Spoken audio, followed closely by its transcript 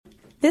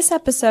This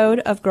episode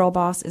of Girl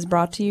Boss is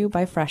brought to you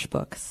by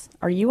FreshBooks.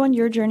 Are you on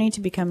your journey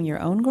to becoming your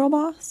own girl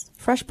boss?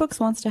 FreshBooks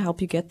wants to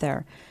help you get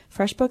there.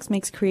 FreshBooks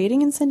makes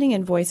creating and sending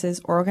invoices,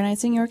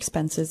 organizing your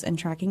expenses, and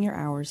tracking your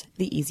hours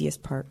the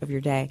easiest part of your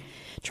day.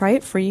 Try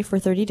it free for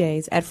 30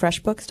 days at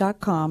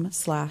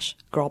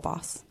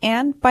freshbooks.com/girlboss.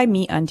 And by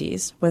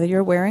MeUndies. Whether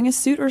you're wearing a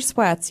suit or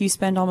sweats, you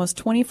spend almost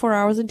 24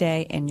 hours a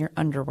day in your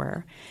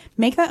underwear.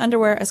 Make that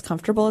underwear as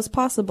comfortable as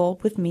possible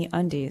with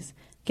MeUndies.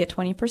 Get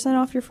 20%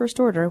 off your first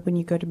order when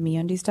you go to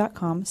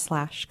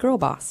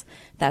MeUndies.com/girlboss.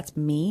 That's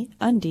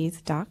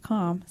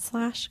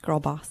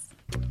MeUndies.com/girlboss.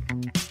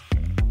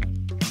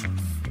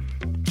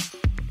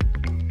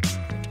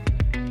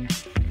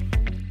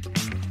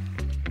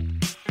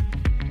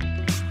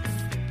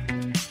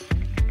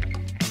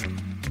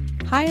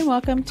 Hi, and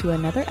welcome to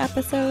another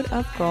episode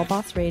of Girl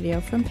Boss Radio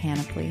from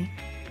Panoply.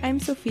 I'm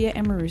Sophia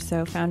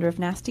Amoruso, founder of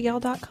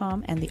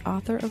NastyGal.com and the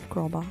author of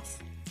Girl Boss.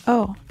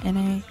 Oh, and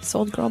I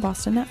sold Girl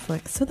Boss to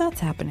Netflix, so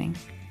that's happening.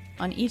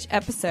 On each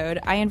episode,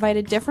 I invite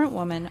a different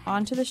woman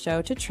onto the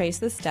show to trace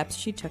the steps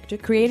she took to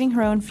creating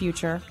her own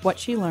future, what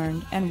she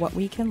learned, and what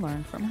we can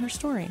learn from her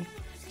story.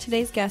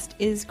 Today's guest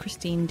is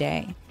Christine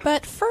Day.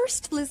 But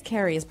first, Liz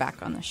Carey is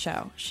back on the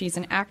show. She's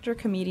an actor,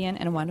 comedian,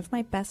 and one of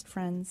my best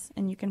friends,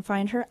 and you can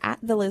find her at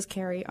the Liz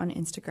Carey on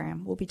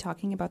Instagram. We'll be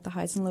talking about the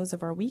highs and lows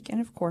of our week and,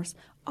 of course,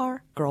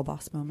 our girl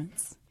boss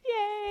moments.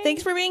 Yay!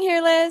 Thanks for being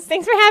here, Liz.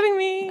 Thanks for having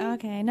me.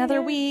 Okay,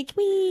 another week.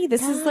 Whee!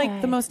 This is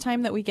like the most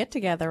time that we get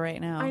together right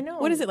now. I know.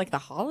 What is it, like the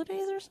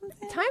holidays or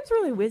something? Time's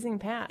really whizzing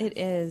past. It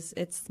is.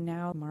 It's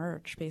now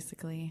March,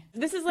 basically.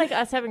 This is like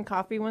us having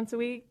coffee once a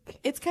week,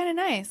 It's kind of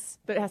nice.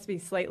 but it has to be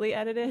slightly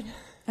edited.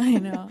 I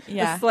know.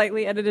 Yeah. A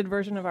slightly edited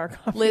version of our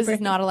coffee. Liz break.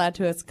 is not allowed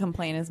to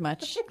complain as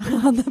much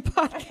on the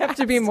podcast. I have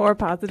to be more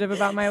positive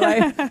about my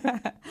life.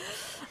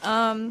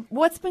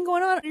 What's been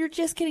going on? You're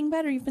just getting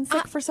better. You've been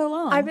sick for so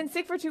long. I've been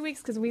sick for 2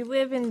 weeks because we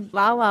live in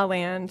La La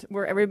Land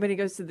where everybody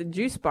goes to the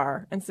juice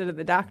bar instead of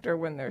the doctor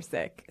when they're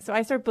sick. So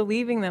I start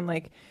believing them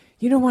like,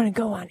 you don't want to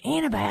go on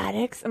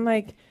antibiotics. I'm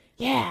like,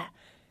 yeah,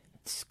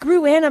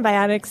 screw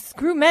antibiotics,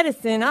 screw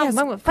medicine. I'm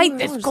going to fight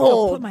this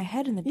cold. Put my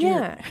head in the dirt.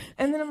 Yeah.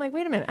 And then I'm like,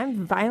 wait a minute,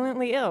 I'm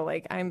violently ill.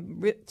 Like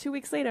 2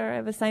 weeks later, I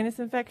have a sinus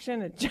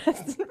infection, a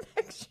chest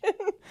infection,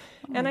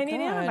 and I need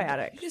God.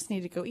 antibiotics. You just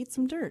need to go eat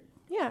some dirt.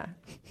 Yeah,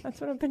 that's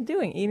what I've been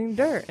doing, eating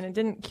dirt, and it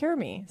didn't cure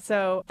me.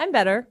 So I'm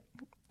better,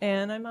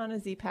 and I'm on a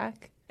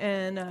Z-Pack,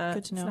 and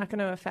it's not going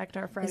to affect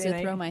our Friday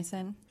night.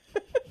 Azithromycin.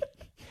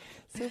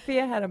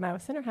 Sophia had a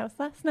mouse in her house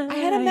last night. I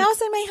had a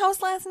mouse in my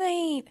house last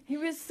night. He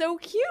was so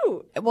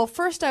cute. Well,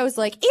 first I was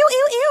like, ew,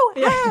 ew, ew,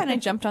 Yeah. ah, and I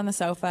jumped on the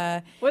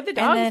sofa. What'd the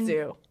And dogs then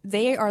do?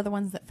 They are the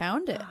ones that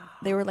found it.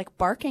 They were like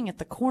barking at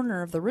the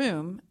corner of the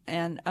room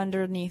and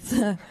underneath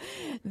the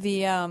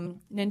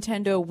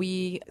Nintendo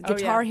Wii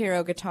Guitar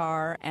Hero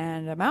guitar,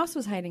 and a mouse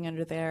was hiding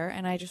under there.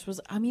 And I just was,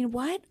 I mean,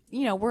 what?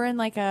 You know, we're in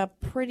like a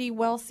pretty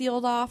well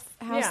sealed off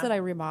house that I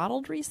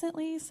remodeled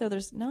recently, so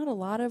there's not a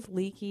lot of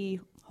leaky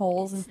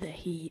holes. It's the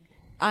heat.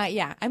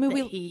 Yeah, I mean,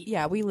 heat.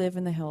 we live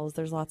in the hills.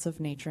 There's lots of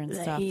nature and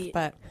stuff, heat.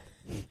 but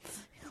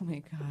oh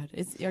my God,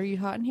 are you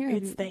hot in here?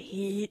 It's the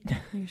heat.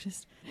 You're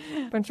just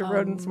Bunch of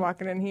rodents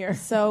walking in here.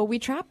 So we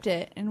trapped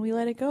it and we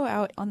let it go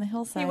out on the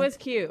hillside. He was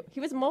cute. He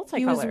was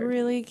multicolored. He was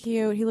really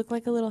cute. He looked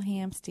like a little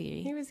hamster.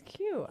 He was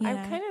cute. Yeah. I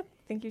kind of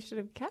think you should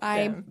have kept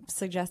I him.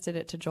 suggested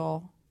it to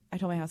Joel. I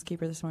told my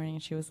housekeeper this morning,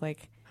 and she was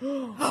like,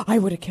 I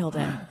would have killed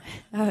him.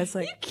 I was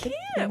like, You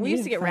can't. We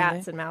used to get didn't find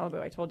rats in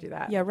Malibu. I told you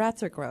that. Yeah,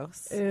 rats are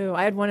gross. Ew,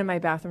 I had one in my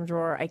bathroom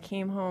drawer. I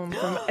came home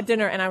from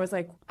dinner and I was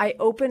like, I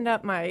opened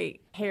up my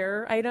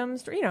hair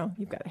items. You know,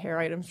 you've got a hair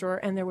items drawer,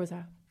 and there was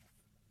a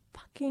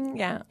fucking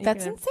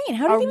That's insane.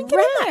 How did it even get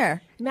in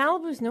there?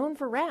 Malibu's known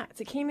for rats.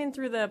 It came in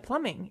through the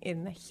plumbing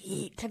in the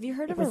heat. Have you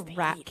heard It of a was the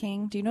rat heat.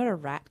 king? Do you know what a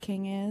rat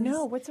king is?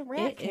 No, what's a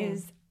rat king?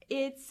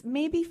 It's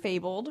maybe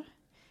fabled.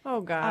 Oh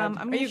God! I'm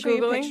Are going to you show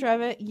you a Googling? picture of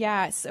it.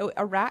 Yeah, so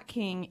a rat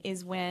king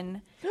is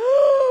when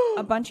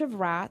a bunch of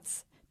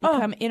rats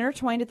become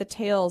intertwined at the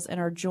tails and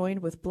are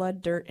joined with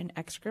blood, dirt, and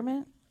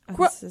excrement. Oh,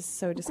 this is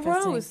so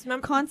disgusting. Gross.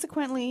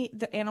 Consequently,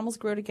 the animals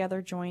grow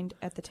together joined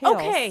at the tails.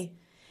 Okay.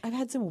 I've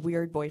had some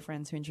weird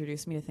boyfriends who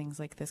introduced me to things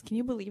like this. Can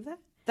you believe that?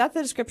 That's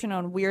the description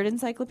on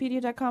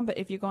weirdencyclopedia.com, but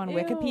if you go on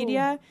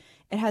Wikipedia,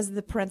 it has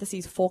the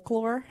parentheses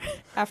folklore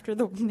after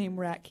the name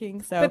Rat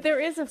King. So, But there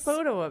is a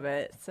photo of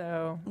it,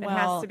 so it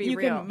has to be you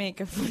real. can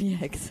make a yeah,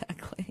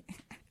 exactly.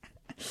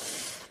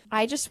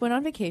 I just went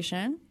on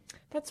vacation.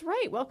 That's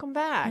right. Welcome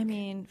back. I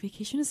mean,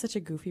 vacation is such a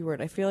goofy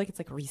word. I feel like it's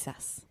like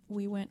recess.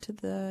 We went to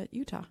the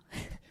Utah.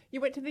 You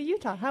went to the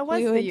Utah. How was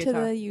we the went Utah? to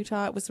the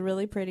Utah. It was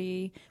really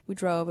pretty. We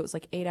drove. It was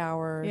like 8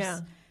 hours.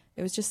 Yeah.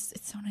 It was just,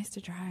 it's so nice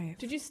to drive.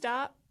 Did you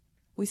stop?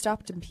 We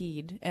stopped and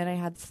peed, and I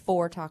had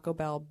 4 Taco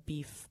Bell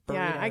beef burritos.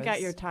 Yeah, I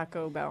got your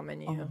Taco Bell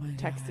menu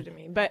texted to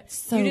me, but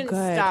So you didn't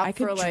good. stop I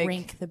could for like.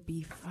 drink the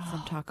beef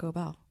from Taco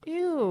Bell.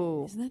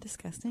 Ew! Isn't that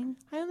disgusting?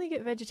 I only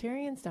get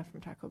vegetarian stuff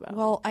from Taco Bell.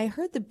 Well, I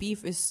heard the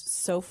beef is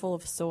so full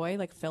of soy,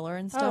 like filler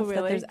and stuff, that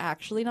really? there's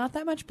actually not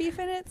that much beef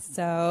in it.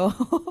 So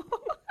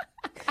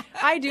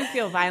I do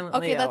feel violently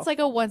Okay, that's ill. like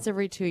a once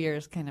every 2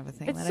 years kind of a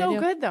thing. It's that I so do.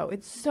 good though.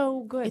 It's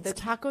so good. It's The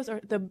tacos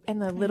are the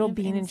little of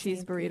bean and cheese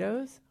insane food.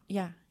 burritos.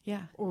 Yeah,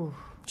 yeah. Ooh.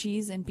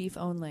 Cheese and beef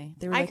only.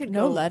 They were I like, could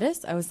no go-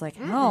 lettuce? I was like,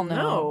 hell no.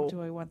 no.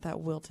 Do I want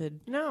that wilted?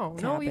 No,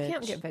 you can't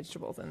Cabbage. get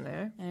vegetables in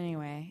there.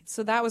 Anyway,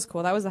 so that was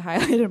cool. That was the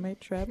highlight of my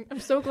trip. I'm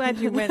so glad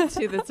you went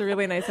to this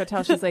really nice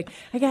hotel. She's like,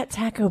 I got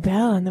Taco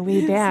Bell on the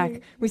way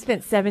back. We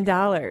spent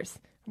 $7.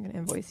 I'm going to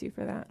invoice you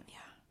for that.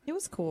 It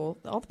was cool.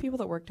 All the people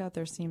that worked out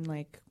there seemed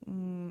like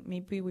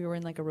maybe we were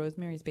in like a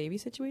Rosemary's Baby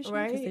situation. 'cause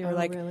Right? They were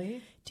like,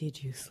 really?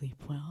 did you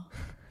sleep well?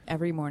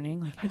 Every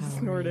morning, like, I just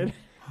snorted.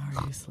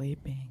 How are you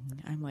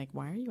sleeping? I'm like,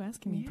 why are you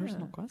asking me Yeah.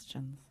 personal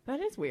questions? That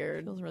is It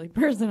weird. feels really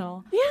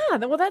personal. Yeah,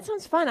 well, that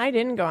sounds fun. I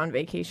didn't go on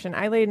vacation.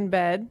 I laid in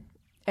bed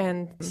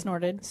and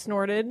Snorted.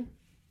 snorted.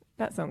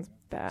 That sounds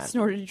bad.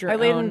 Snorted your I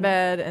laid own in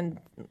bed and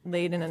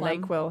laid in a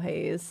phlegm. NyQuil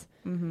haze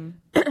Mm-hmm.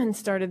 and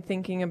started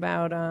thinking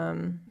about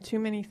too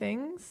many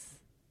things.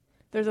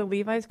 There's a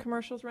Levi's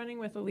commercials running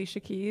with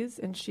Alicia Keys,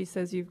 and she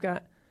says you've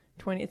got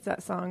 20. It's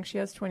that song. She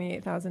has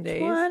 28,000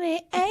 days.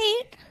 28.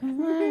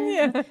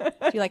 Yeah. Do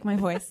you like my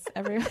voice,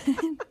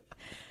 everyone?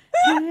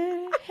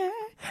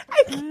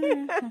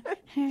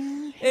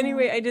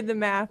 Anyway, I did the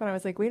math, and I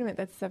was like, wait a minute,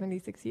 that's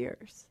 76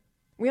 years.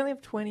 We only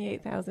have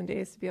 28,000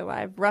 days to be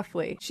alive,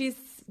 roughly. She's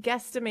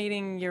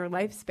guesstimating your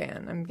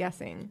lifespan, I'm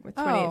guessing, with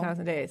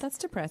 28,000 days. That's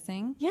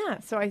depressing. Yeah,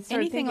 so I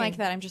started Anything thinking, like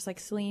that, I'm just like,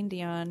 Celine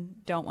Dion,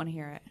 don't want to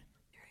hear it.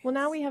 well,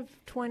 now we have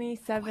Why do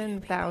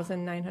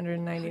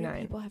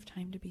 27,999. people have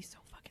time to be so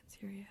fucking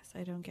serious?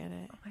 I don't get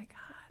it. Oh my God.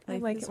 I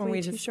Life like is it when way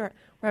we too just short.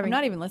 we're having, I'm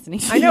not even listening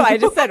to I know, you. I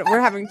just said it. We're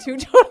having two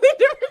totally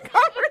different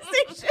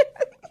conversations.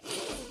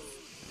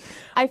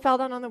 I fell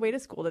down on the way to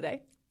school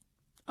today.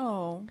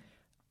 Oh.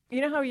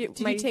 You know how you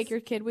Did you take your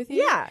kid with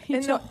you? Yeah, He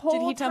and the whole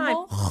did he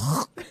tumble?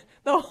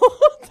 the whole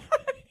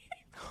time.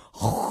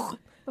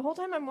 The whole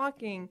time I'm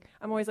walking,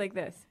 I'm always like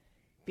this.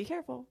 Be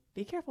careful.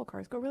 Be careful.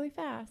 Cars go really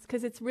fast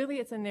because it's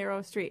a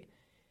narrow street.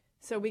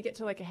 So we get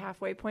to like a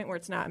halfway point where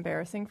it's not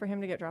embarrassing for him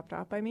to get dropped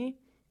off by me.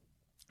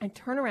 I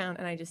turn around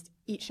and I just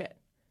eat shit.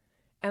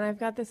 And I've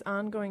got this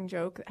ongoing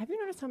joke. Have you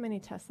noticed how many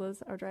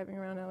Teslas are driving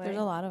around LA? There's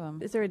a lot of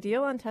them. Is there a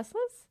deal on Teslas?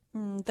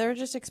 They're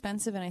just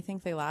expensive, and I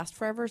think they last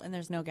forever, and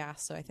there's no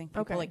gas, so I think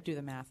people Okay. like do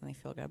the math and they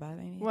feel good about it.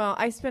 Maybe. Well,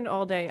 I spend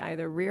all day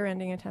either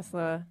rear-ending a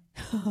Tesla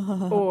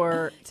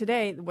or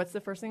today, what's the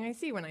first thing I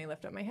see when I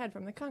lift up my head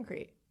from the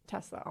concrete?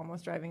 Tesla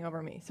almost driving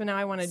over me. So now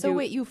I want to So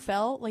wait, you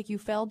fell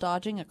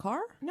dodging a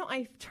car? No,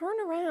 I turned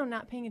around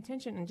not paying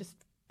attention and just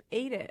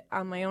ate it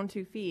on my own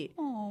 2 feet.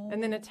 Oh.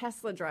 And then a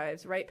Tesla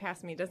drives right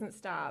past me, doesn't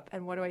stop.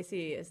 And what do I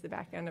see is the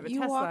back end of a You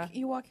Tesla.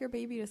 walk your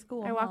baby to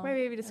school. I walk my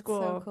baby to That's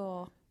school. so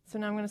cool. So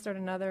now I'm going to start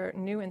another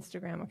new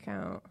Instagram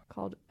account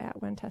called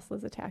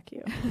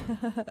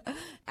 @WhenTeslasAttackYou.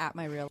 At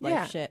my real life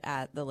Yeah. shit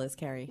at the Liz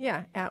Carey.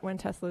 Yeah,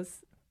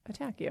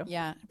 @WhenTeslasAttackYou.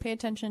 Yeah, pay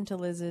attention to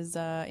Liz's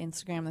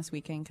Instagram this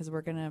weekend because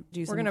we're gonna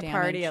do some. We're going to damage.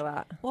 party a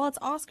lot. Well, it's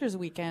Oscars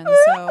weekend,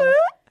 so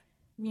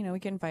we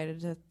get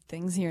invited to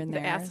things here and The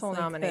there. asshole It's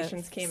like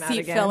nominations the came out seat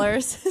again.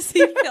 fillers.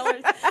 Seat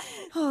fillers.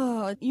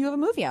 Oh, you have a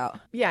movie out.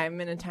 Yeah, I'm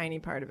in a tiny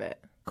part of it.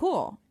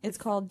 Cool. It's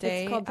called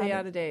Day. It's called Day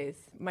Out of Days.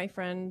 My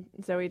friend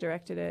Zoe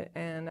directed it,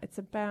 and it's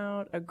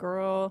about a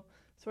girl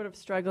sort of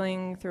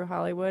struggling through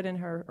Hollywood in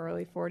her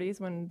early 40s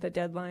when the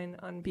deadline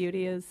on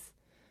beauty is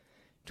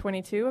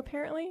 22,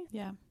 apparently.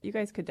 Yeah. You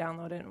guys could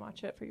download it and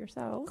watch it for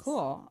yourselves.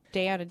 Cool.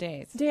 Day Out of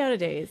Days. Day Out of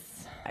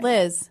Days.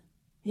 Liz,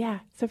 Yeah,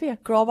 Sophia.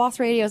 Girl Boss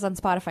Radio is on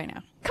Spotify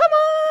now. Come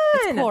on!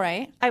 It's cool,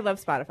 right? I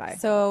love Spotify.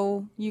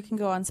 So you can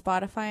go on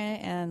Spotify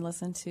and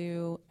listen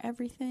to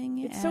everything.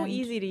 It's so and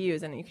easy to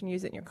use, and you can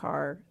use it in your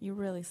car. You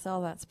really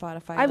sell that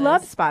Spotify. I Liz.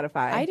 love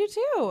Spotify. I do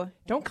too.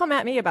 Don't come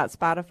at me about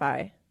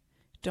Spotify.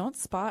 Don't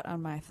spot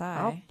on my I'll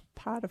thigh.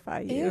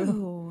 Spotify you.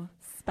 Ew.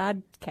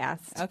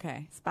 Spodcast.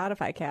 Okay.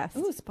 Spotify cast.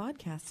 Ooh,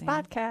 spodcasting.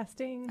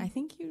 Spodcasting. I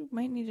think you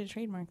might need to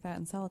trademark that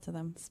and sell it to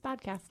them.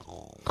 Spodcast.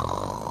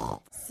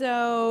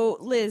 So,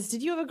 Liz,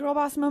 did you have a girl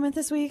boss moment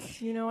this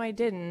week? You know I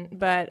didn't,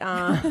 but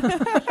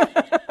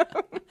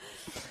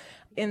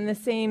in the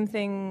same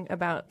thing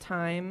about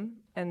time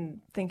and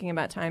thinking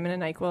about time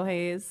in a NyQuil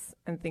haze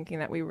and thinking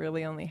that we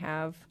really only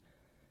have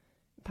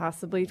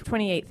possibly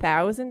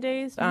 28,000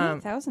 days.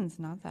 8,000's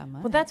not that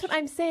much. Well, that's what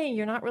I'm saying.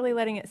 You're not really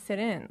letting it sit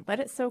in. Let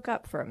it soak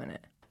up for a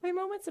minute. My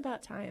moments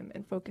about time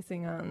and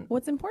focusing on.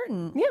 What's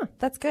important. Yeah.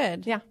 That's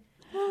good. Yeah.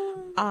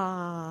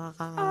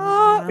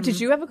 Um, Did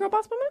you have a girl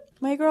boss moment?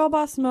 My girl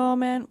boss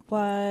moment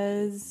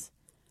was,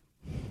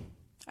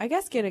 I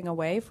guess, getting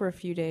away for a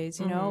few days.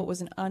 You know, it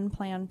was an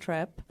unplanned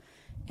trip.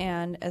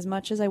 And as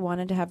much as I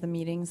wanted to have the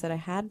meetings that I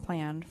had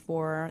planned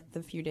for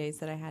the few days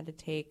that I had to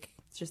take,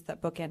 it's just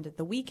that bookended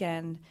the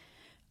weekend,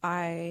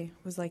 I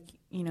was like,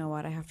 you know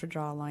what, I have to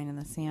draw a line in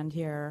the sand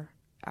here.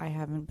 I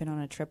haven't been on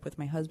a trip with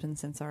my husband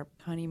since our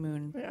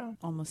honeymoon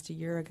almost a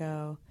year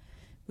ago.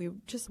 We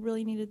just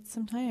really needed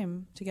some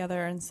time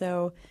together. And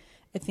so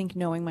I think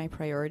knowing my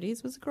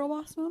priorities was a girl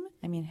boss moment.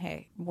 I mean,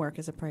 hey, work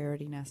is a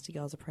priority. Nasty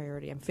Gal is a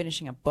priority. I'm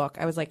finishing a book.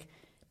 I was like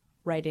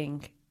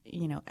writing,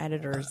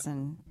 editors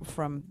and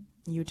from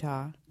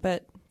Utah.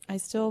 But I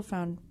still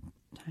found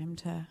time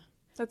to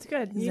That's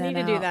good. You zen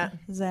need to do that.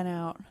 Zen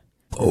out.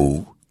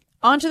 Oh.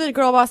 On to the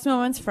Girl Boss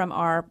moments from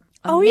our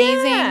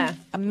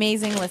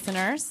amazing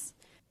listeners.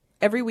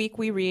 Every week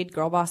we read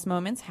Girl Boss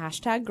moments,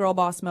 hashtag Girl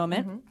Boss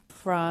moment,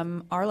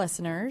 from our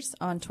listeners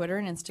on Twitter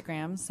and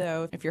Instagram.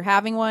 So if you're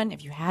having one,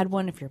 if you had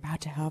one, if you're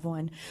about to have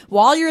one,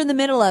 while you're in the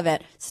middle of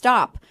it,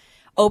 stop.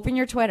 Open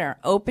your Twitter,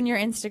 open your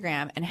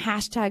Instagram, and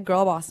hashtag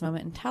Girl Boss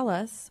moment and tell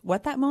us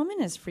what that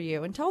moment is for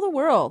you, and tell the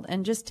world,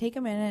 and just take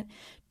a minute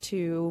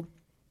to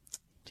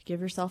give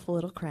yourself a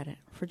little credit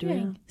for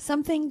doing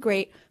something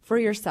great for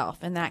yourself.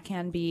 And that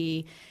can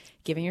be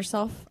giving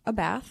yourself a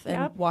bath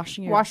and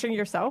washing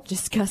yourself.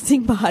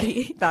 Disgusting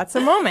body. That's a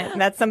moment.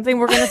 That's something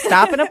we're going to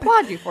stop and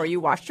applaud you for. You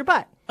washed your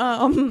butt.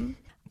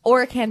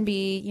 Or it can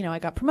be, I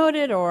got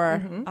promoted, or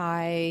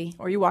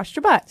or you washed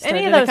your butt. Started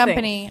Any of those a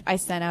company. things. I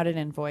sent out an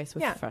invoice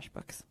with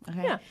FreshBooks.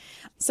 Okay. Yeah.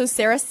 So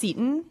Sarah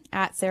Seaton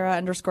at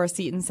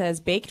Sarah_Seaton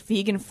says, baked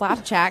vegan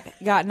flapjack,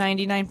 got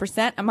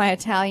 99% on my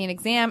Italian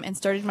exam and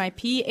started my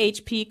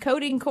PHP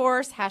coding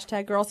course.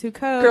 Hashtag girls who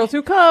code. Girls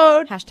who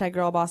code. Hashtag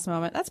girl boss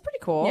moment. That's pretty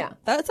cool. Yeah.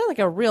 That sounds like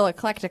a real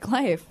eclectic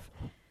life.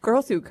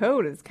 Girls who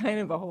code is kind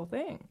of a whole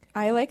thing.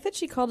 I like that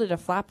she called it a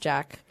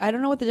flapjack. I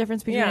don't know what the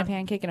difference between a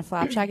pancake and a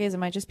flapjack is. It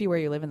might just be where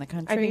you live in the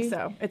country. I think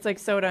so. It's like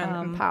soda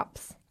and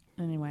pops.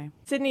 Anyway.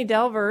 Sydney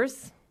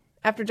Delvers.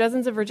 After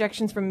dozens of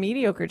rejections from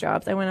mediocre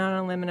jobs, I went out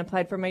on a lim and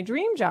applied for my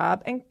dream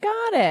job and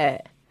got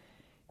it.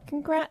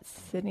 Congrats,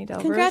 Sydney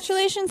Delvers.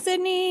 Congratulations,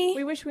 Sydney.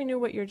 We wish we knew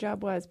what your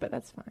job was, but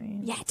that's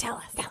fine. Yeah, tell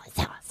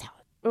us.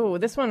 Oh,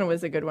 this one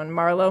was a good one.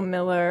 Marlo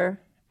Miller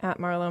at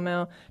Marlo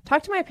Mill.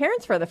 Talked to my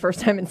parents for the first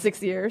time in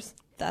 6 years.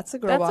 That's a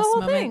girl boss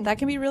moment. Thing. That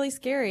can be really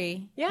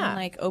scary. Yeah.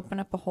 And open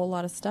up a whole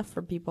lot of stuff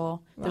for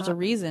people. There's a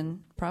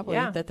reason, probably,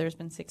 that there's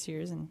been 6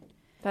 years, and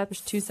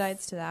there's two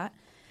sides to that.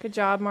 Good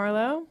job,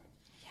 Marlo.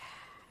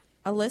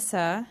 Yeah.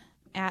 Alyssa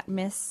at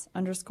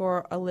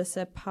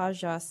Miss_Alyssa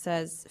Paja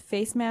says,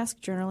 face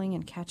mask, journaling,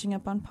 and catching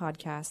up on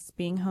podcasts.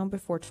 Being home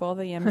before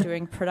 12 a.m.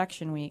 during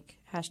production week.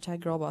 Hashtag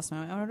girl boss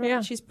moment. I wonder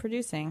what she's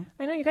producing.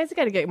 I know. You guys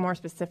got to get more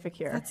specific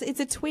here. It's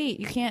a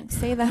tweet. You can't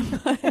say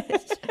that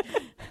much.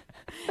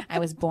 I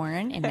was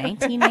born in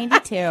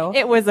 1992.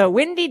 It was a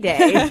windy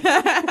day.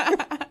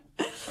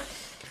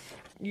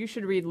 You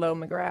should read Lo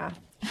McGrath.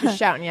 She's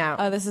shouting you out.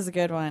 Oh, this is a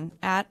good one.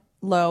 At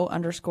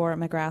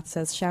Lo_McGrath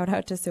says, shout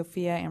out to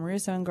Sophia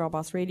Amoruso and Girl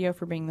Boss Radio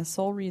for being the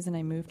sole reason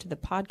I moved to the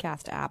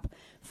podcast app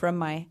from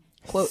my,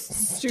 quote,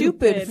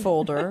 stupid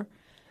folder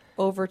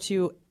over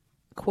to,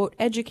 quote,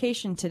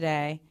 education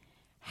today.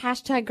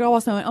 Hashtag Girl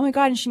Boss moment. Oh my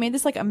God. And she made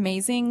this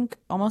amazing,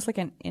 almost like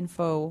an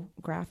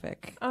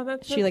infographic. Oh,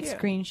 that's so She cute.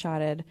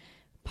 Screenshotted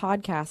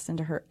podcasts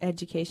into her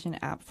education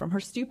app from her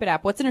stupid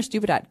app. What's in her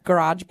stupid app?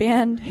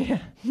 GarageBand. Yeah.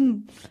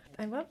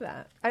 I love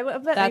that. I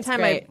love that. That's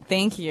great.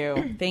 Thank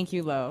you. Thank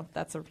you, Lo.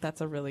 That's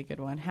a really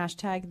good one.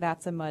 Hashtag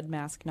that's a mud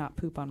mask, not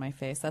poop on my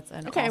face. That's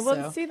an okay. Also,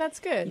 well, see,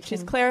 that's good.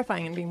 She's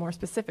clarifying and being more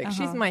specific.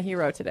 She's my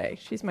hero today.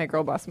 She's my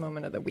girl boss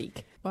moment of the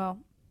week. Well,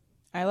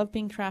 I love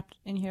being trapped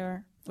in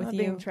here with you.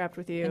 Being trapped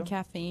with you. And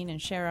Caffeine and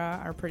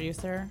Shara, our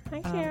producer.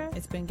 Hi, Shara.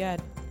 It's been good.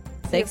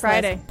 See you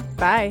Friday.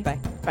 Bye. Bye.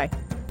 Bye.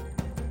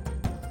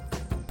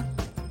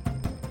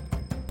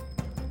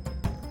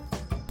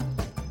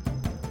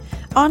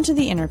 On to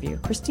the interview.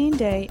 Christine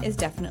Day is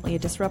definitely a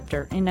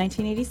disruptor. In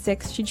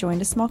 1986, she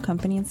joined a small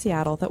company in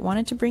Seattle that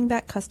wanted to bring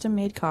back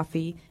custom-made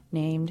coffee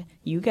named,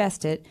 you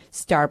guessed it,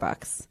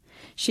 Starbucks.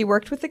 She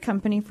worked with the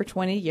company for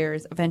 20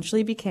 years,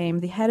 eventually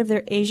became the head of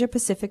their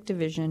Asia-Pacific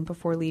division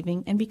before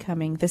leaving and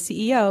becoming the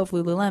CEO of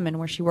Lululemon,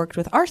 where she worked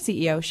with our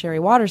CEO, Sherry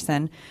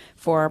Watterson,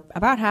 for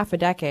about half a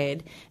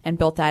decade and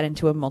built that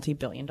into a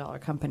multi-billion-dollar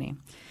company.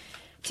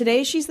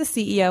 Today, she's the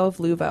CEO of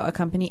Luvo, a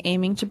company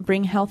aiming to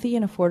bring healthy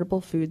and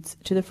affordable foods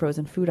to the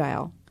frozen food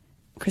aisle.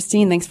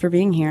 Christine, thanks for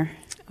being here.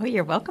 Oh,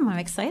 you're welcome. I'm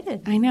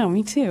excited. I know,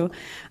 me too.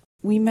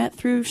 We met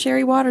through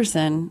Sherry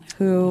Watterson,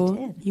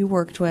 who you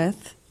worked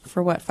with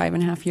for,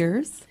 5.5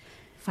 years?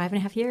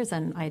 5.5 years,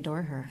 and I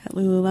adore her. At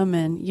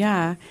Lululemon,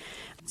 yeah.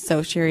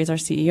 So Sherry's our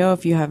CEO.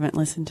 If you haven't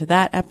listened to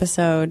that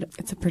episode,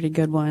 it's a pretty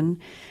good one.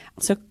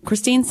 So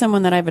Christine's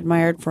someone that I've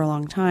admired for a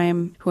long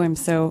time, who I'm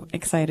so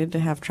excited to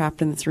have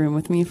trapped in this room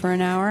with me for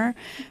an hour.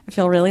 I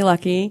feel really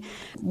lucky.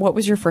 What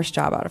was your first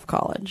job out of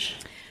college?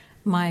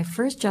 My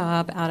first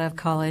job out of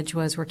college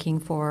was working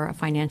for a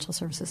financial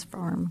services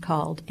firm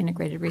called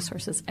Integrated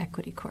Resources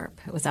Equity Corp.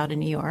 It was out in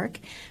New York,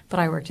 but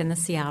I worked in the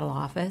Seattle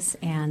office,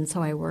 and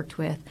so I worked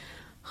with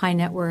high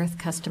net worth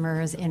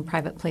customers in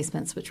private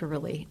placements, which were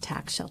really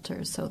tax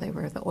shelters. So they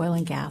were the oil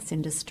and gas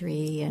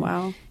industry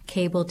and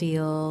cable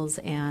deals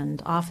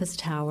and office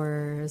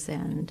towers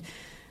and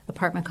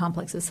apartment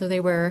complexes. So they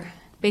were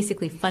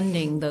basically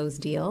funding those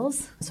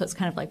deals. So it's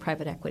kind of like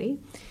private equity.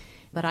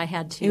 But I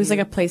had to... It was like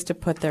a place to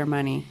put their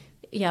money.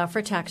 Yeah,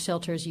 for tax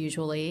shelters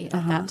usually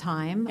at that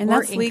time. And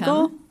that's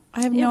legal?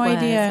 I have no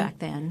idea. Back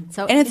then.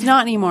 So, and it's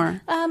not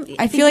anymore.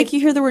 I feel like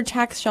you hear the word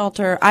tax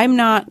shelter.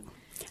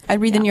 I I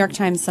read the New York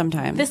Times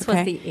sometimes. This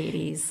okay? was the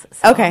 80s.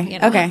 So, Okay. you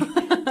know. Okay.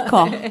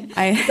 Cool.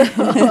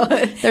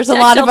 There's a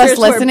lot of us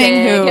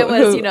listening who it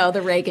was,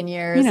 the Reagan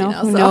years,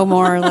 who know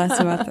more or less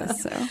about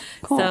this. So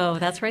cool. So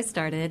that's where I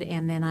started,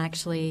 and then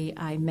actually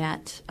I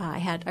met.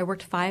 I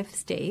worked 5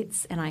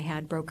 states, and I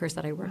had brokers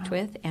that I worked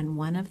with, and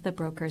one of the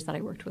brokers that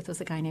I worked with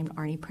was a guy named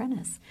Arnie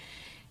Prentice.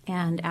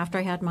 And after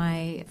I had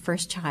my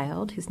first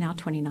child, who's now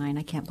 29,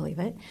 I can't believe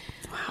it.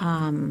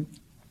 Wow.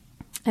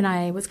 And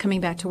I was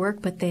coming back to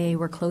work, but they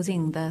were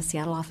closing the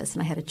Seattle office,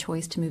 and I had a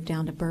choice to move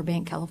down to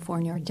Burbank,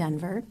 California, or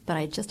Denver. But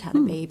I just had a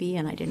baby,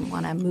 and I didn't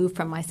want to move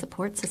from my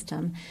support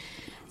system.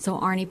 So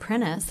Arnie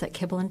Prentice at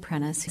Kibble and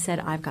Prentice, he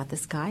said, I've got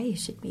this guy you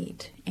should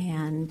meet,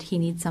 and he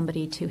needs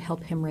somebody to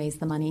help him raise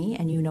the money,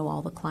 and you know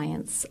all the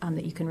clients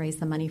that you can raise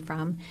the money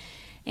from.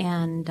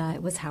 And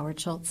it was Howard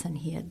Schultz, and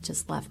he had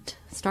just left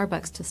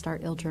Starbucks to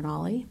start Il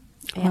Giornale.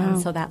 And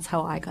so that's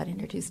how I got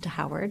introduced to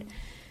Howard.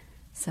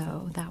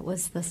 So that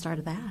was the start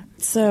of that.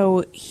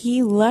 So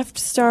he left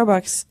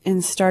Starbucks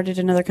and started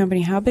another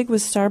company. How big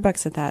was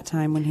Starbucks at that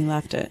time when he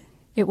left it?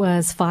 It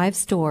was 5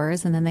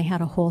 stores, and then they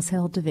had a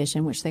wholesale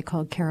division, which they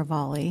called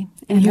Caravali.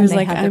 And he was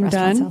like, I'm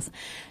done? Sales.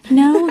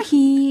 No,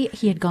 he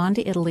had gone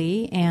to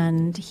Italy,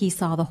 and he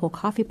saw the whole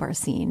coffee bar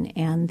scene.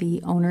 And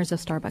the owners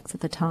of Starbucks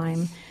at the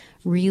time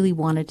really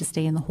wanted to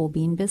stay in the whole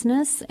bean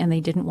business, and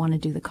they didn't want to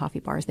do the coffee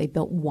bars. They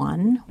built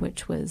one,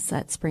 which was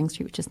at Spring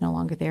Street, which is no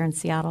longer there in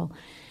Seattle.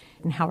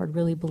 And Howard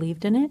really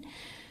believed in it.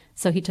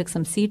 So he took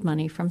some seed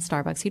money from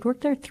Starbucks. He'd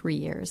worked there 3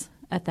 years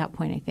at that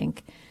point, I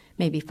think,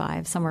 maybe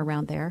 5, somewhere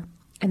around there.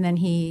 And then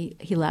he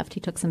left.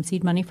 He took some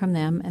seed money from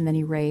them, and then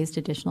he raised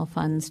additional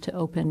funds to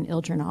open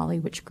Il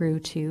Giornale, which grew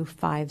to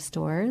 5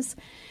 stores.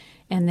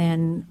 And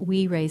then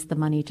we raised the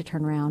money to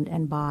turn around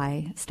and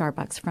buy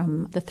Starbucks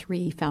from the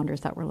 3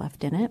 founders that were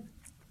left in it.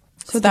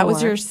 So that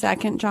was your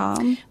second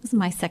job? It was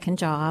my second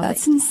job.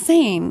 That's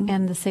insane.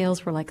 And the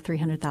sales were like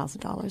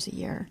 $300,000 a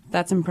year.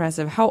 That's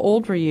impressive. How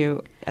old were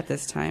you at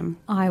this time?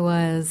 I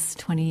was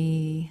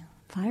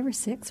 25 or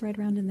 6, right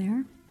around in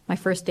there. My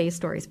first day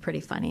story is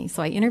pretty funny.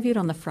 So I interviewed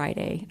on the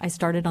Friday. I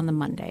started on the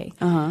Monday.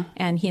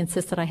 And he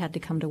insisted I had to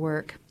come to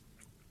work.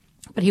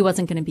 But he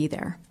wasn't going to be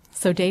there.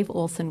 So Dave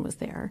Olson was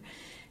there.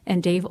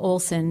 And Dave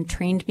Olson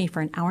trained me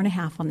for an hour and a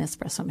half on the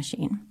espresso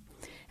machine.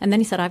 And then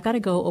he said, I've got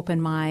to go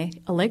open my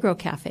Allegro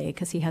Cafe,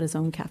 because he had his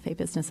own cafe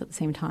business at the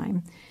same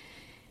time. And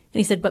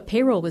he said, but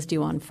payroll was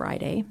due on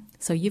Friday,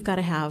 so you've got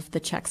to have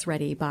the checks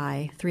ready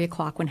by 3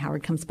 o'clock when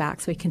Howard comes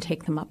back so he can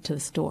take them up to the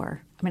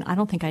store. I mean, I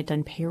don't think I'd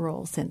done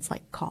payroll since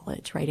like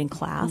college, right, in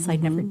class.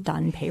 I'd never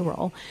done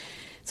payroll.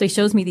 So he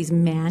shows me these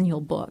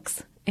manual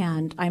books.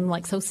 And I'm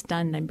like so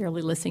stunned, I'm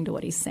barely listening to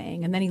what he's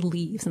saying. And then he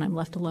leaves, and I'm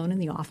left alone in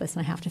the office,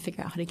 and I have to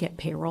figure out how to get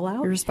payroll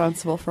out. You're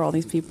responsible for all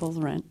these people's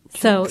rent.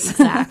 So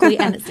exactly,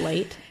 and it's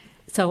late.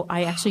 So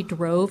I actually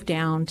drove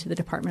down to the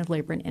Department of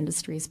Labor and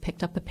Industries,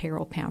 picked up a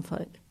payroll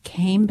pamphlet,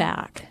 came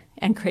back,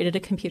 and created a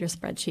computer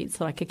spreadsheet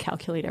so I could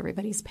calculate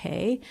everybody's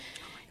pay.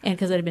 And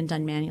because it had been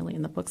done manually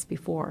in the books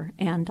before.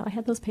 And I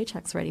had those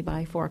paychecks ready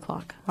by 4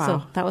 o'clock. Wow.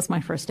 So that was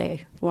my first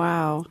day.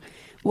 Wow.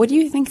 What do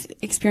you think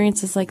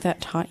experiences like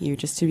that taught you,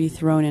 just to be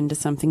thrown into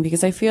something?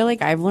 Because I feel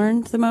like I've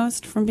learned the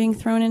most from being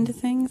thrown into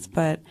things,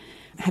 but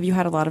have you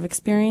had a lot of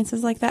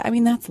experiences like that? I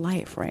mean, that's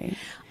life, right?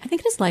 I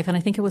think it is life, and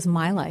I think it was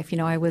my life. You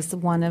know, I was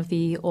one of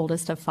the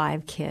oldest of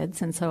 5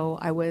 kids, and so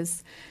I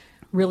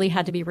really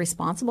had to be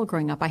responsible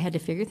growing up. I had to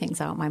figure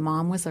things out. My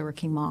mom was a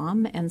working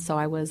mom, and so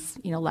I was,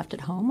 left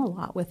at home a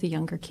lot with the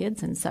younger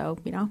kids. And so,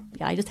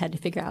 I just had to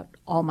figure out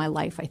all my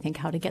life, I think,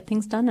 how to get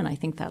things done. And I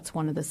think that's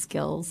one of the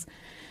skills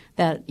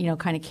that,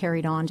 kind of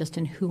carried on just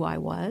in who I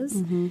was.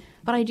 Mm-hmm.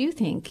 But I do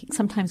think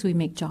sometimes we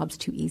make jobs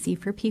too easy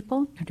for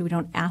people. We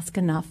don't ask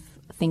enough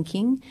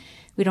thinking.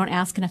 We don't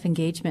ask enough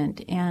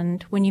engagement.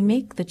 And when you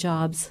make the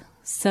jobs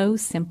so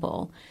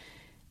simple,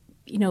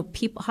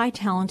 high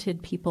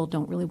talented people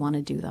don't really want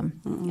to do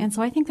them. Mm-hmm. And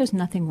so I think there's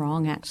nothing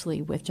wrong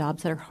actually with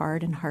jobs that are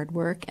hard and hard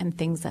work and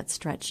things that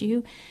stretch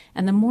you.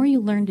 And the more you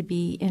learn to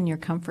be in your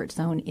comfort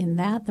zone in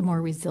that, the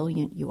more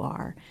resilient you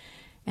are.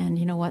 And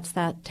what's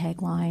that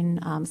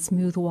tagline?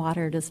 Smooth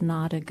water does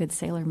not a good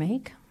sailor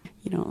make.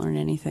 You don't learn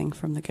anything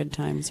from the good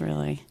times,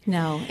 really.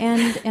 No.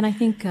 And I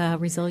think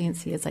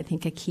resiliency is, I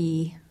think, a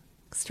key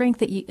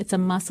strength it's a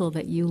muscle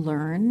that you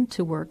learn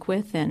to work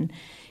with, and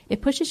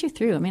it pushes you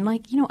through. I mean,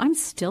 I'm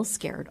still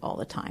scared all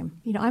the time.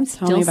 I'm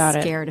still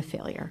scared of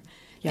failure.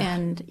 Yeah.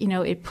 And,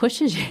 it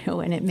pushes you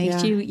and it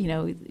makes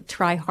you,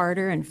 try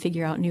harder and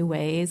figure out new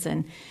ways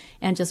and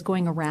just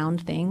going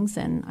around things.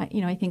 And,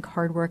 I think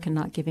hard work and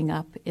not giving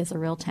up is a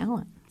real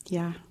talent.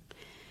 Yeah.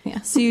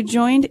 Yeah. So you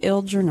joined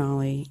Il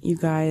Giornale. You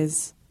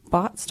guys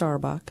bought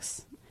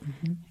Starbucks.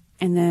 Mm-hmm.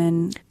 And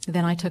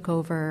then I took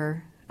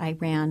over. I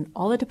ran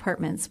all the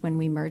departments when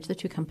we merged the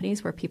 2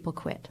 companies where people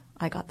quit.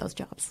 I got those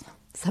jobs.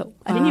 So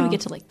I didn't even get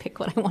to pick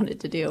what I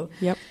wanted to do.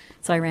 Yep.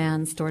 So I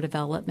ran store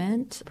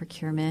development,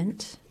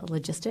 procurement,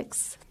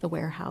 logistics, the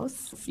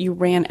warehouse. You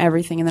ran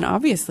everything. And then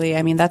obviously,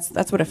 I mean,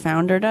 that's what a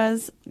founder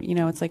does.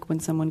 It's like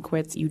when someone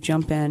quits, you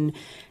jump in.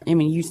 I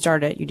mean, you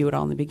start it, you do it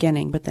all in the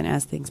beginning. But then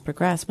as things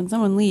progress, when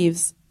someone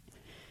leaves,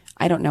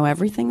 I don't know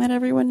everything that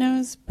everyone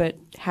knows, but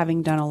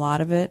having done a lot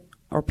of it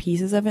or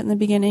pieces of it in the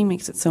beginning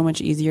makes it so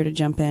much easier to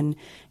jump in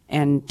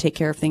and take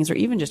care of things, or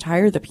even just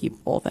hire the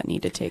people that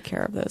need to take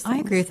care of those things. I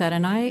agree with that.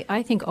 And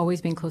I think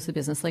always being close to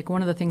business, like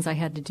one of the things I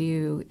had to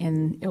do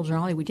in Il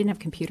Giornale, we didn't have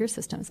computer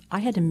systems. I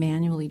had to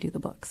manually do the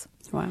books.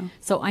 Wow.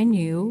 So I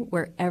knew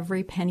where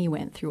every penny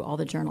went through all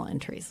the journal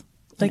entries.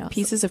 Like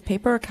pieces of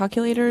paper or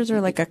calculators or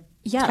like a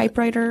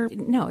typewriter?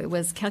 No, it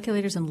was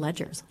calculators and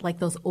ledgers, like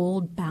those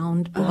old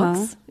bound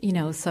books,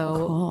 so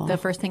Cool. the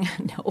first thing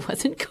I know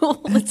wasn't cool,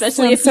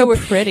 especially if so you were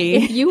pretty.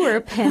 If you were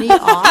a penny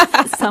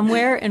off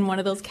somewhere in one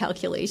of those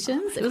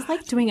calculations, it was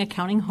like doing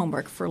accounting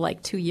homework for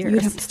like 2 years.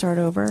 You'd have to start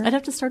over? I'd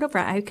have to start over.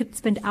 I could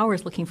spend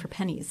hours looking for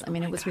pennies. I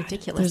mean, it was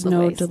ridiculous. There's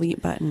no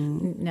delete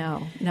button.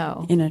 No.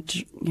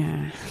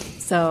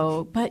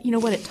 So, but you know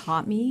what it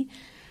taught me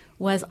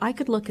was I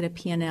could look at a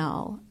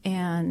P&L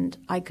and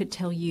I could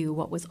tell you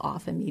what was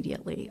off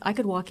immediately. I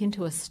could walk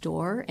into a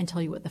store and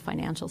tell you what the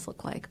financials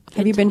look like.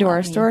 Have you been to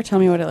our store? Tell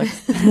me what it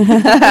looks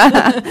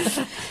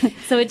like.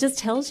 So it just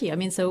tells you. I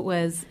mean,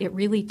 it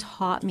really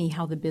taught me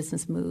how the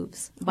business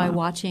moves by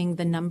watching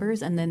the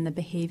numbers and then the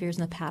behaviors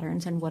and the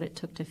patterns and what it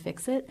took to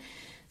fix it.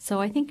 So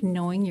I think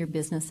knowing your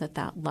business at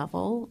that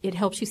level, it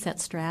helps you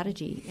set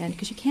strategy, and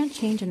because you can't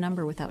change a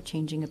number without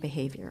changing a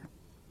behavior.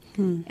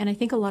 And I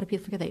think a lot of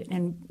people forget that.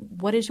 And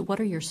what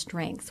are your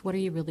strengths? What are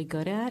you really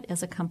good at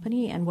as a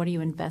company, and what are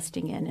you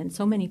investing in? And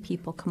so many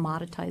people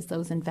commoditize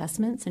those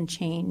investments and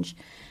change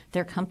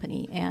their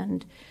company,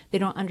 and they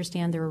don't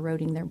understand they're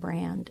eroding their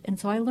brand. And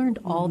so I learned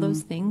all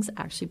those things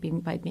actually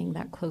by being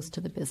that close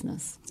to the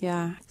business.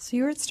 Yeah. So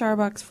you were at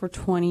Starbucks for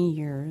 20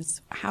 years.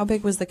 How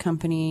big was the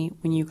company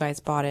when you guys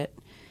bought it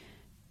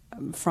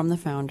from the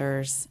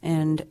founders,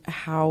 and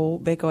how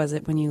big was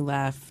it when you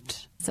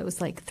left? So it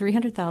was like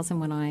 $300,000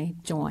 when I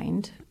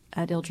joined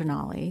at Il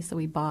Giornale. So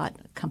we bought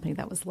a company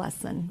that was less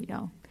than,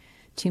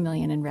 $2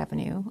 million in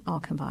revenue, all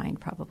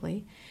combined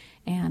probably.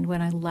 And when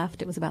I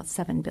left, it was about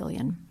 $7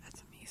 billion.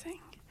 That's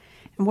amazing.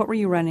 And what were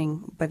you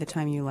running by the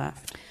time you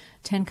left?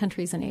 10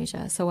 countries in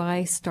Asia. So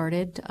I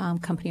started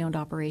company-owned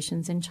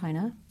operations in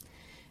China.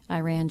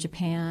 I ran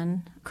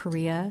Japan,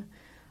 Korea,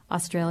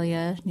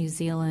 Australia, New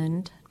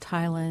Zealand,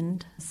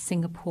 Thailand,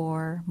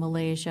 Singapore,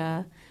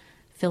 Malaysia,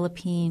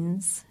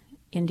 Philippines,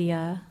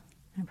 India.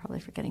 I'm probably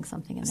forgetting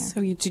something in there.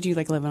 So did you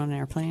live on an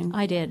airplane?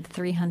 I did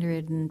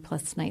 300 and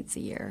plus nights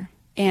a year.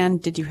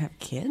 And did you have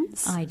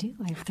kids? I do.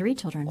 I have 3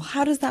 children. Well,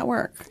 how does that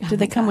work? Did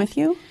they come with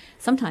you?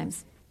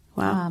 Sometimes.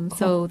 Wow. Cool.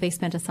 So they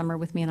spent a summer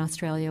with me in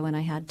Australia when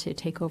I had to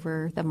take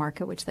over the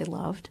market, which they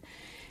loved.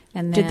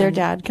 And did their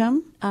dad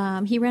come?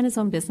 He ran his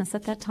own business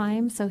at that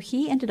time, so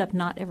he ended up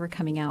not ever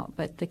coming out.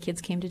 But the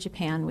kids came to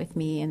Japan with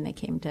me, and they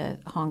came to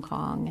Hong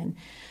Kong.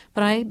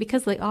 But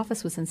because the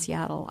office was in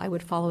Seattle, I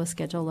would follow a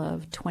schedule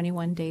of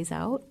 21 days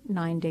out,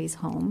 9 days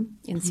home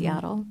in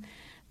Seattle.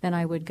 Then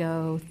I would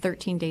go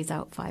 13 days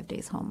out, 5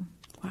 days home.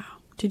 Wow.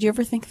 Did you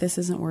ever think this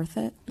isn't worth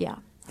it? Yeah.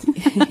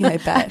 I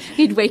bet.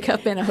 You'd wake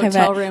up in a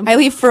hotel room. I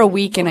leave for a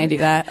week and I do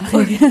that.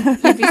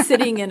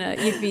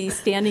 You'd be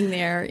standing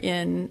there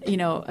in,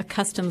 a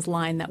customs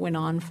line that went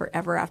on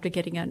forever after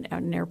getting out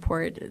an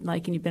airport,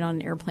 and you've been on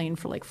an airplane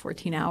for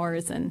 14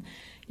 hours, and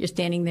you're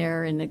standing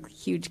there in a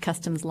huge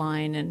customs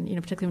line, and,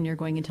 particularly when you're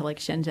going into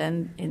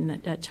Shenzhen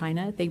in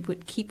China, they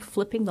would keep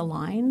flipping the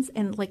lines,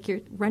 and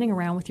you're running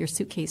around with your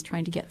suitcase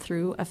trying to get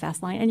through a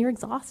fast line, and you're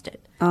exhausted.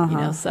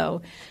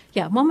 So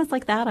yeah, moments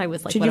like that, I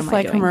was like, did what you am fly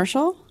I doing?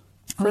 commercial?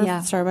 For yeah.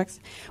 Starbucks.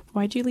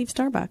 Why'd you leave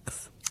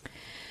Starbucks?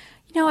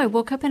 I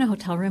woke up in a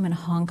hotel room in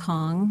Hong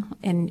Kong,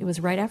 and it was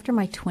right after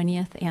my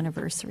 20th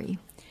anniversary.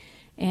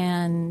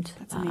 And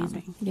that's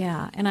amazing.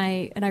 And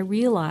I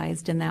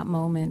realized in that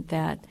moment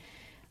that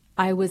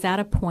I was at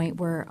a point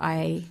where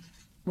I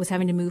was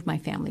having to move my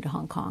family to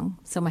Hong Kong.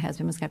 So my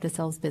husband was going to have to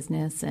sell his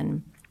business,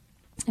 and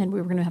we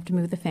were going to have to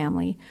move the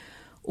family.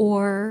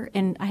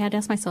 And I had to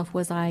ask myself,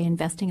 was I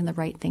investing in the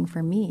right thing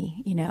for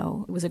me?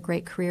 It was a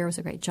great career. It was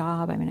a great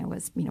job. I mean, I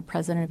was,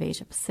 president of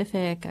Asia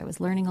Pacific. I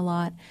was learning a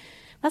lot.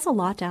 That's a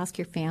lot to ask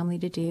your family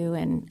to do.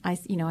 And I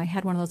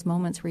had one of those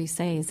moments where you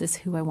say, is this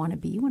who I want to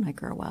be when I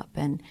grow up?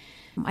 And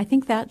I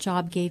think that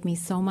job gave me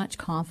so much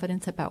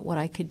confidence about what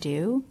I could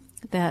do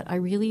that I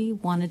really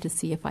wanted to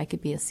see if I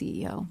could be a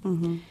CEO.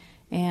 Mm-hmm.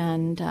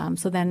 And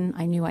so then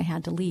I knew I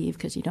had to leave,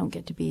 because you don't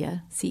get to be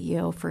a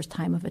CEO first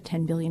time of a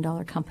 $10 billion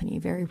company,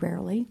 very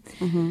rarely.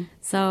 Mm-hmm.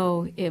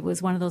 So it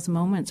was one of those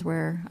moments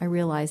where I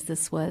realized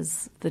this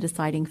was the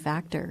deciding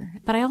factor.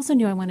 But I also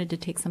knew I wanted to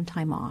take some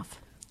time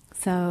off.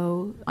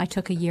 So I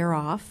took a year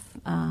off,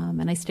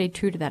 and I stayed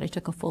true to that. I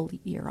took a full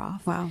year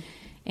off. Wow.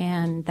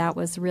 And that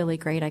was really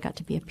great. I got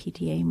to be a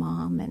PTA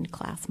mom and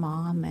class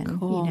mom, and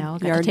cool.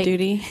 Got yard to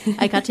duty.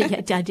 I got to.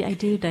 I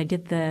did. I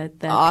did the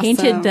awesome.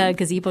 painted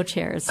gazebo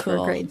chairs cool.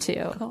 for grade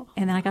 2, cool.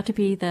 And then I got to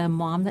be the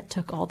mom that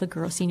took all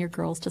the senior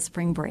girls to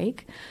spring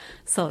break.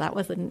 So that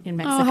was in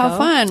Mexico. Oh, how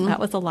fun! That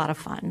was a lot of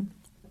fun.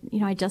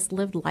 I just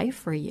lived life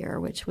for a year,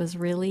 which was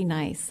really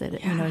nice at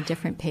a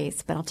different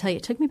pace. But I'll tell you,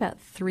 it took me about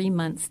 3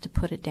 months to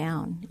put it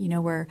down,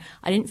 where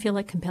I didn't feel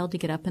like compelled to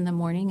get up in the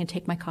morning and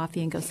take my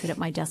coffee and go sit at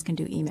my desk and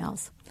do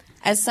emails.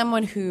 As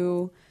someone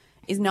who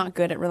is not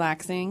good at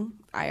relaxing,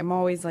 I am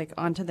always like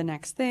on to the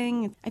next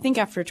thing. I think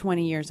after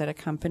 20 years at a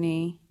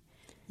company,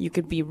 you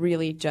could be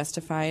really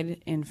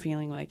justified in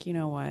feeling like, you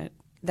know what,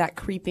 that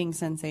creeping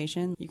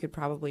sensation, you could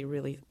probably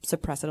really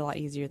suppress it a lot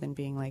easier than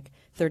being like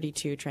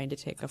 32 trying to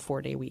take a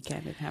 4-day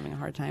weekend and having a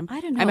hard time. I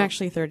don't know. I'm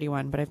actually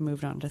 31, but I've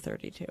moved on to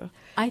 32.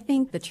 I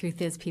think the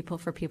truth is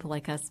for people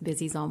like us,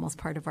 busy is almost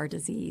part of our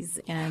disease.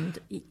 And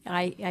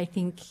I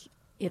think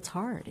it's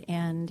hard.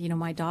 And,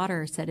 my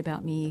daughter said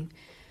about me,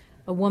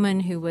 a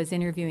woman who was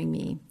interviewing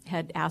me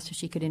had asked if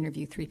she could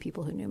interview 3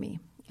 people who knew me.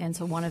 And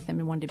so one of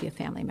them wanted to be a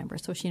family member.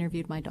 So she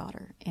interviewed my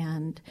daughter.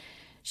 And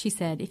she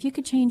said, if you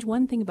could change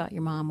one thing about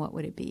your mom, what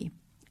would it be?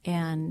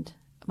 And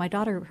my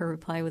daughter, her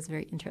reply was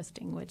very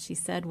interesting. What she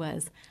said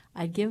was,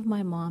 I'd give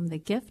my mom the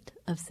gift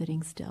of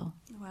sitting still.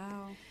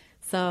 Wow.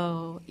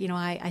 So,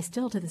 I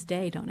still to this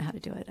day don't know how to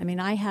do it. I mean,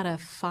 I had a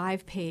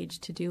 5-page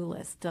to-do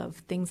list of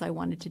things I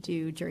wanted to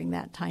do during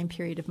that time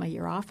period of my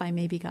year off. I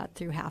maybe got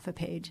through half a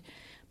page.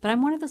 But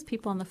I'm one of those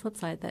people on the flip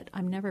side that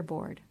I'm never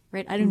bored,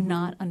 right? I do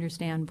not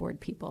understand bored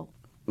people.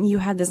 You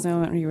had this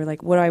moment where you were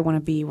like, what do I want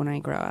to be when I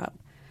grow up?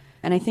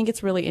 And I think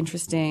it's really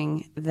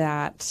interesting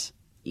that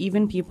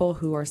even people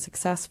who are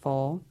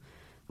successful,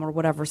 or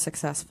whatever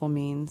successful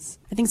means,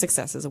 I think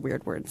success is a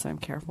weird word, so I'm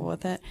careful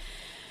with it,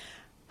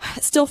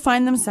 still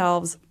find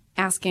themselves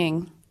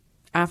asking,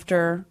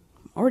 after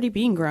already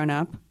being grown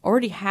up,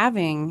 already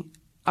having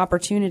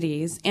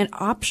opportunities and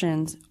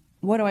options,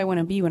 what do I want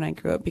to be when I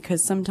grow up?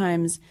 Because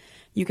sometimes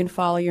you can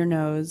follow your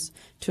nose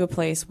to a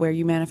place where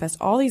you manifest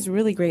all these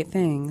really great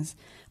things,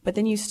 but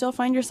then you still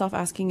find yourself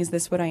asking, is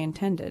this what I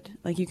intended?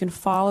 Like, you can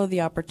follow the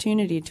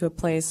opportunity to a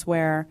place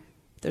where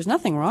there's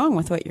nothing wrong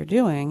with what you're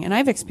doing. And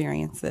I've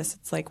experienced this.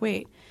 It's like,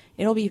 wait,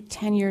 it'll be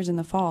 10 years in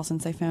the fall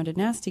since I founded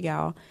Nasty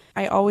Gal.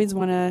 I always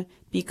want to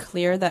be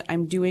clear that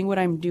I'm doing what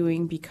I'm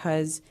doing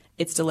because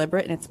it's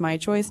deliberate and it's my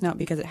choice, not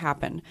because it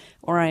happened.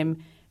 Or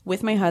I'm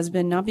with my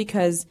husband, not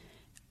because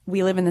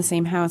we live in the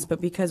same house,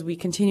 but because we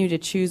continue to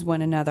choose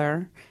one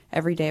another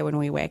every day when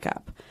we wake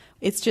up.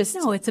 It's just...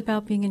 No, it's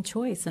about being in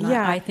choice. And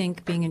I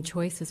think being in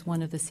choice is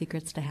one of the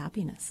secrets to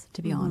happiness,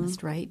 to be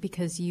honest, right?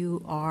 Because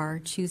you are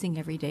choosing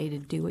every day to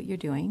do what you're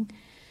doing,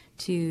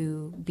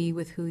 to be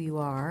with who you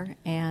are,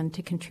 and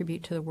to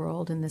contribute to the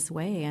world in this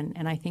way.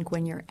 And I think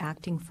when you're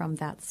acting from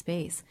that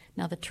space...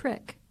 Now, the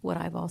trick, what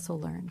I've also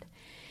learned,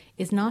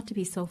 is not to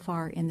be so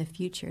far in the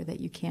future that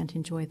you can't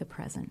enjoy the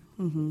present.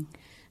 Mm-hmm.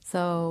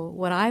 So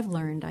what I've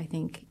learned, I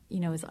think,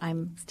 is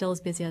I'm still as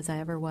busy as I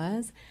ever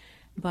was,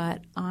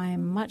 but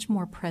I'm much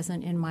more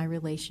present in my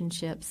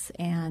relationships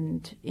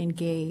and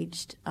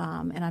engaged,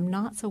 and I'm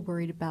not so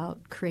worried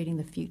about creating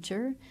the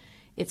future.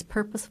 It's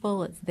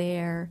purposeful, it's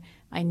there,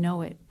 I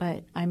know it,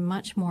 but I'm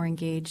much more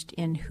engaged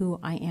in who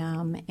I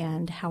am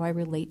and how I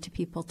relate to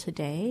people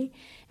today,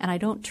 and I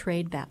don't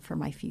trade that for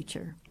my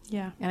future.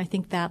 Yeah. And I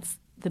think that's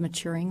the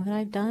maturing that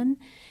I've done.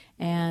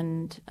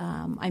 And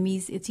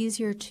it's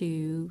easier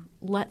to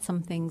let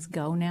some things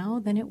go now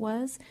than it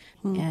was.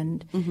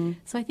 And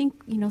so I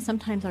think,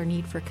 sometimes our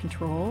need for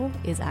control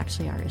is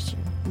actually our issue.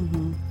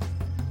 Mm-hmm.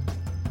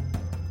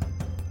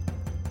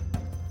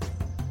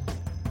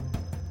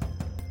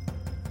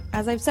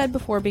 As I've said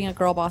before, being a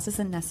girl boss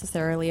isn't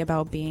necessarily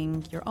about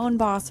being your own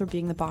boss or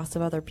being the boss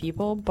of other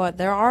people, but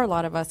there are a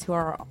lot of us who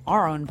are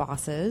our own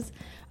bosses.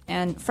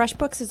 And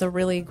FreshBooks is a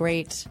really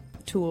great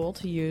tool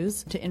to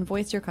use to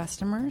invoice your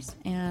customers,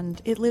 and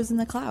it lives in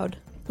the cloud,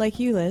 like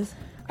you, Liz.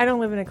 I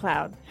don't live in a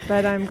cloud,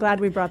 but I'm glad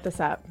we brought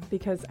this up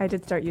because I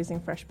did start using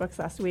FreshBooks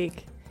last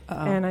week.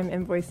 And I'm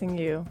invoicing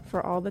you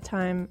for all the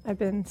time I've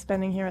been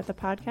spending here at the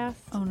podcast.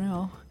 Oh,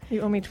 no.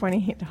 You owe me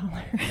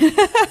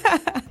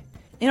 $28.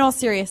 In all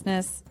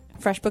seriousness,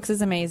 FreshBooks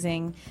is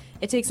amazing.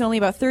 It takes only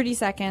about 30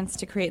 seconds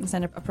to create and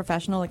send a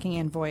professional-looking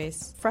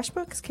invoice.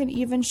 FreshBooks can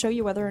even show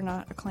you whether or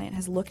not a client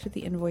has looked at the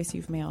invoice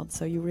you've mailed,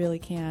 so you really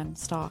can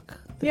stalk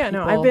the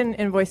people I've been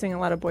invoicing a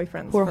lot of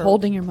boyfriends who are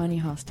holding your money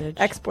hostage.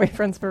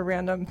 Ex-boyfriends for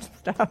random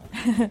stuff,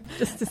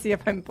 just to see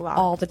if I'm blocked.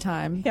 All the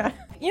time. Yeah.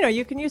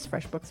 You can use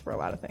FreshBooks for a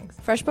lot of things.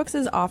 FreshBooks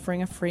is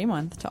offering a free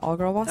month to all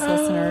Girl Boss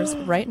listeners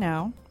right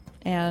now,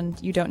 and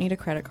you don't need a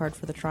credit card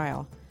for the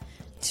trial.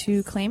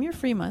 To claim your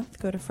free month,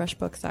 go to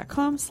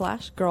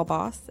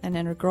freshbooks.com/girlboss and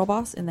enter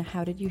girlboss in the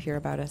How Did You Hear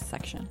About Us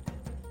section.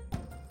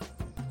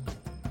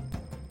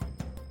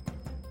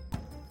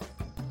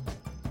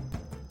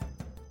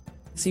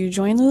 So you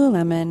joined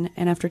Lululemon,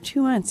 and after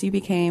 2 months, you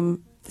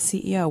became the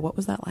CEO. What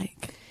was that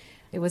like?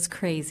 It was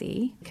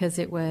crazy because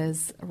it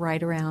was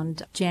right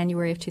around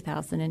January of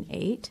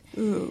 2008.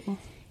 Ooh.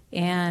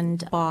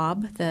 And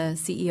Bob, the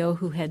CEO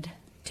who had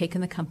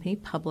taken the company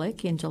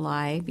public in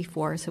July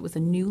before, so it was a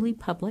newly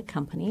public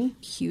company,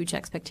 huge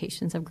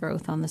expectations of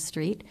growth on the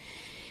street.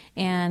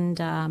 And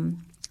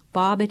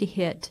Bob had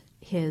hit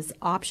his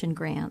option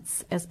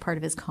grants as part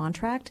of his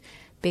contract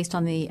based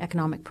on the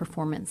economic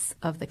performance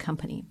of the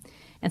company.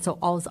 And so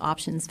all his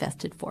options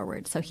vested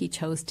forward. So he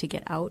chose to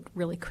get out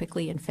really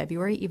quickly in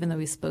February, even though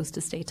he was supposed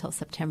to stay till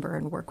September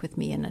and work with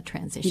me in a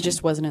transition. He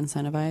just wasn't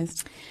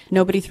incentivized?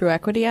 Nobody threw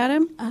equity at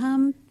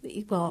him?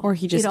 Or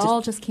he just it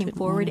all just came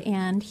forward,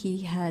 and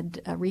he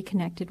had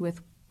reconnected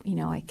with,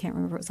 I can't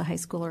remember if it was a high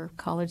school or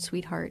college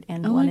sweetheart,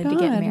 and wanted to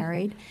get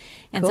married.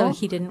 And cool.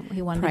 So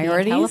he wanted to be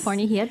in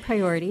California. He had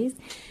priorities.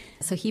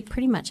 So he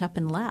pretty much up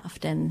and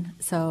left. And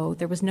so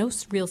there was no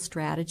real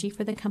strategy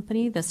for the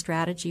company. The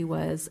strategy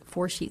was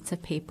 4 sheets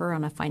of paper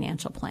on a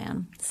financial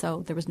plan.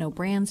 So there was no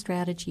brand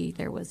strategy.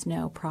 There was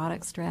no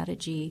product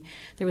strategy.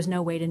 There was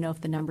no way to know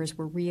if the numbers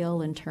were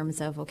real in terms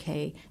of,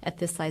 okay, at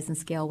this size and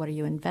scale, what are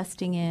you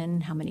investing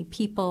in? How many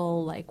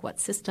people? Like what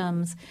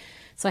systems?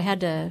 So I had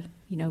to,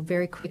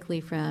 very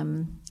quickly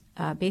from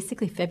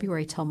basically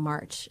February till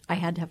March, I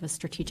had to have a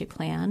strategic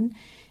plan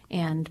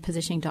and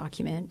positioning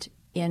document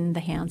in the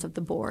hands of the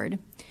board.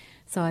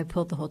 So I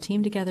pulled the whole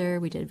team together.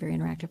 We did a very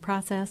interactive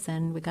process,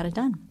 and we got it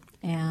done.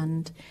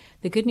 And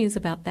the good news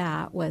about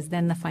that was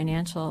then the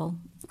financial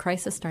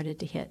crisis started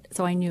to hit.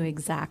 So I knew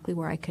exactly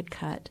where I could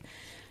cut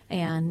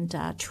and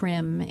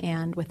trim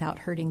and without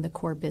hurting the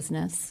core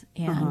business,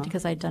 and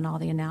because I'd done all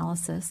the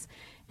analysis.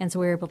 And so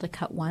we were able to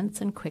cut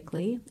once and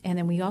quickly. And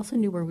then we also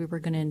knew where we were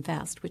going to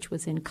invest, which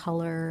was in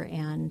color.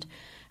 And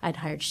I'd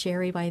hired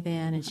Sherry by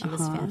then, and she was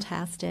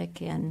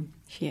fantastic. And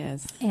she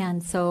is.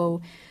 And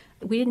so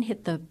we didn't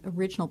hit the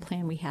original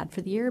plan we had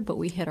for the year, but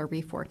we hit our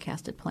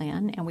reforecasted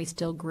plan, and we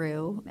still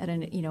grew at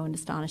an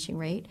astonishing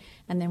rate.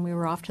 And then we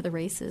were off to the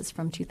races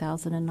from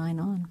 2009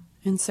 on.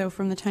 And so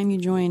from the time you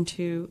joined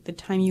to the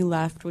time you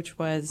left, which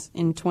was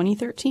in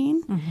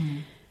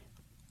 2013,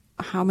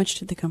 how much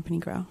did the company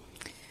grow?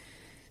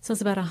 So it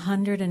was about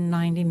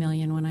 $190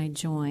 million when I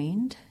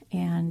joined,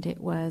 and it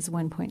was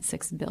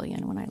 $1.6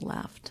 billion when I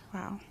left.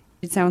 Wow.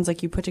 It sounds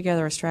like you put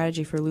together a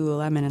strategy for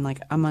Lululemon in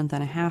like a month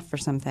and a half or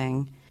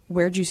something.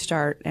 Where'd you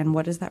start, and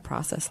what does that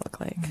process look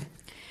like?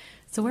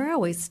 So where I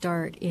always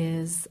start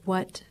is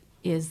what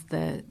is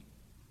the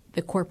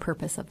core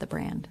purpose of the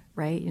brand,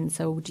 right? And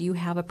so do you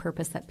have a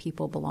purpose that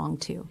people belong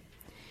to?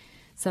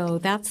 So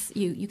that's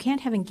you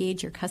can't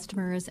engage your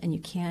customers, and you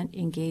can't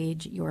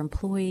engage your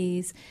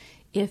employees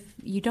if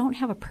you don't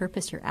have a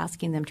purpose you're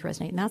asking them to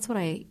resonate. And that's what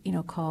I,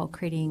 call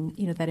creating,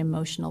 that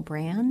emotional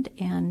brand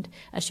and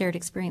a shared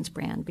experience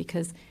brand,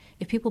 because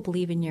if people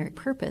believe in your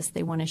purpose,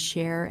 they want to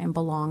share and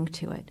belong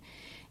to it.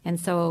 And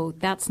so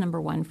that's number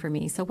one for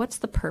me. So what's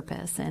the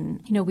purpose?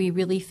 And, we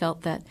really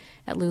felt that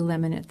at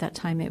Lululemon at that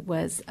time it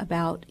was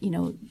about,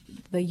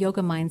 the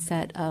yoga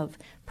mindset of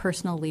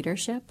personal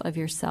leadership of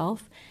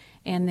yourself.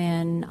 And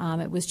then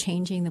it was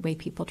changing the way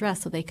people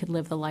dress so they could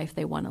live the life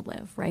they want to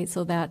live, right?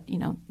 So that,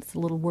 it's a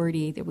little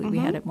wordy that we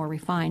had it more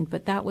refined,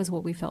 but that was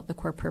what we felt the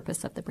core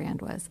purpose of the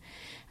brand was.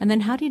 And then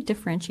how do you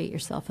differentiate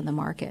yourself in the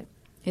market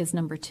is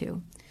number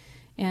 2.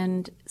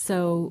 And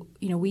so,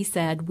 we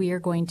said we are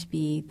going to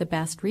be the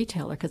best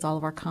retailer because all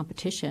of our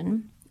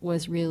competition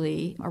was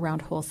really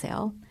around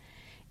wholesale.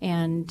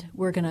 And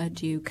we're going to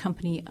do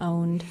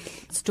company-owned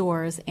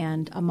stores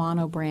and a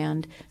mono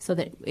brand so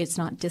that it's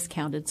not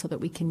discounted, so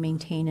that we can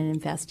maintain and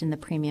invest in the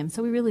premium.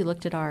 So we really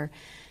looked at our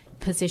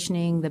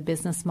positioning, the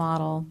business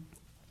model,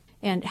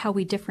 and how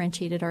we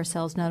differentiated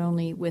ourselves not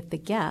only with the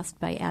guest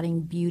by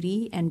adding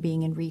beauty and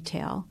being in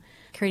retail,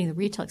 creating the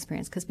retail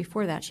experience, because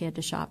before that she had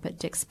to shop at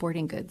Dick's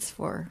Sporting Goods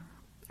for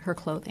her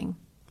clothing.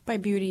 By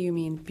beauty, you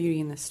mean beauty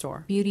in the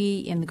store?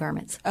 Beauty in the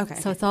garments. Okay.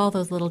 So it's all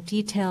those little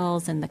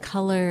details and the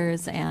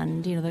colors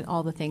and,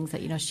 all the things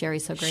that,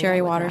 Sherry's so great at.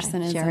 Sherry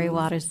Watterson is Sherry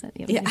Watterson.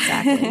 Yeah.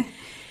 Exactly.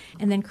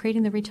 And then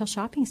creating the retail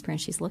shopping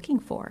experience she's looking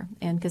for.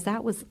 And because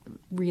that was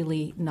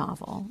really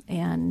novel,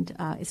 and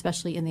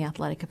especially in the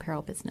athletic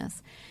apparel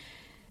business.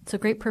 So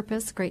great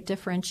purpose, great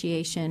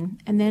differentiation,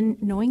 and then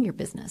knowing your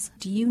business.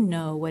 Do you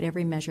know what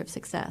every measure of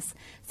success?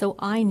 So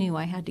I knew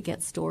I had to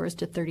get stores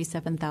to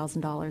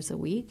 $37,000 a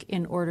week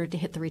in order to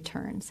hit the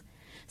returns.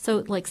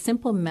 So like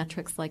simple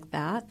metrics like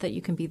that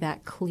you can be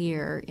that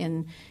clear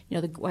in,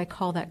 I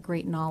call that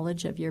great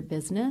knowledge of your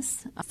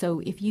business.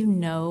 So if you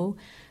know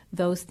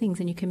those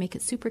things, and you can make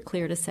it super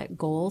clear to set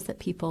goals that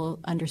people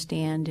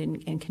understand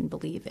and can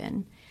believe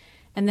in.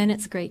 And then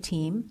it's a great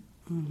team.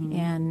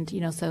 And,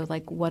 so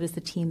like, what is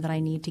the team that I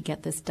need to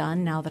get this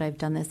done now that I've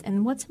done this?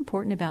 And what's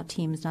important about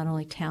teams, not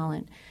only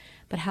talent,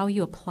 but how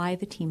you apply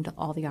the team to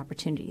all the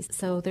opportunities.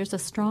 So there's a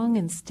strong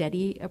and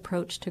steady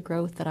approach to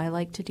growth that I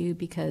like to do,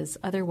 because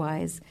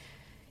otherwise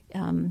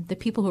the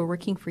people who are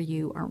working for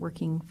you aren't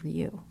working for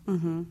you.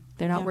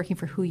 They're not working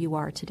for who you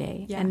are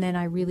today. Yeah. And then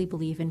I really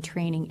believe in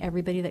training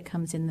everybody that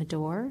comes in the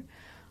door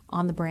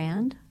on the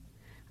brand,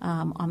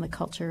 on the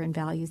culture and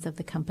values of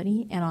the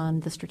company, and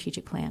on the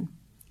strategic plan.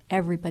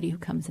 Everybody who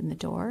comes in the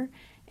door.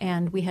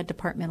 And we had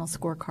departmental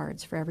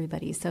scorecards for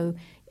everybody. So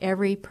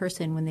every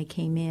person, when they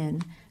came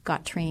in,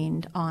 got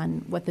trained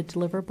on what the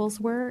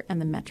deliverables were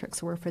and the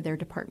metrics were for their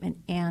department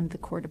and the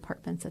core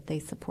departments that they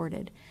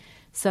supported.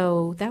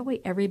 So that way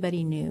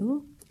everybody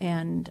knew.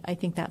 And I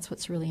think that's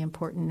what's really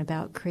important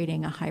about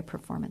creating a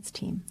high-performance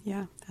team.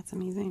 Yeah, that's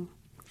amazing.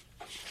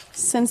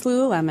 Since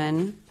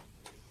Lululemon,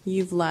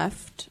 you've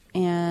left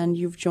and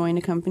you've joined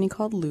a company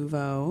called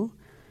Luvo.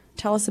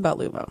 Tell us about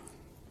Luvo.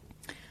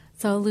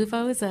 So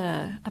Luvo is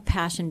a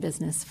passion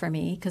business for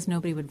me because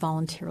nobody would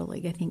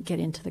voluntarily, I think, get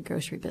into the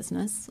grocery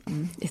business.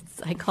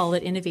 I call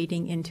it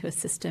innovating into a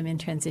system in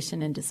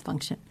transition and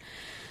dysfunction.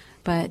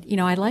 But,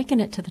 I liken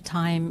it to the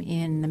time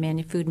in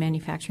the food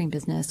manufacturing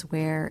business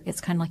where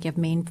it's kind of like you have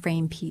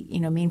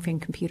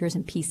mainframe computers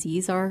and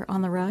PCs are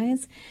on the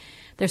rise.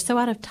 They're so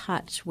out of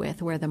touch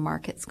with where the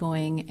market's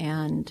going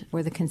and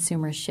where the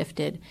consumer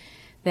shifted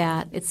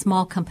that it's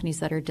small companies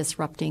that are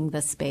disrupting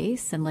the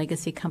space and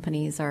legacy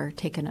companies are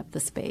taking up the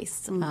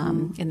space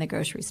in the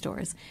grocery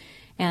stores.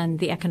 And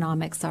the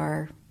economics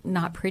are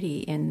not pretty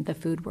in the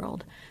food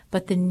world.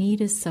 But the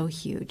need is so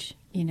huge.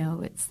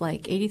 It's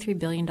like $83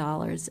 billion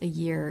a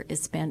year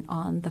is spent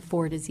on the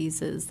 4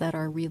 diseases that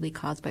are really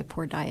caused by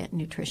poor diet and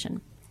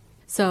nutrition.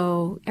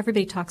 So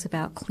everybody talks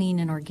about clean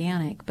and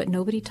organic, but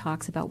nobody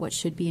talks about what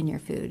should be in your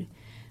food,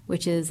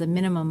 which is a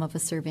minimum of a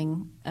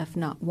serving, if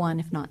not 1,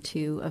 if not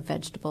 2, of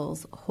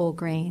vegetables, whole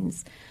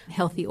grains,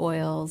 healthy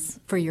oils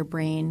for your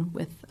brain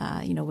with,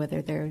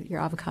 whether they're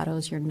your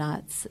avocados, your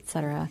nuts, et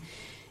cetera,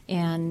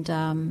 and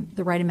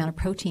the right amount of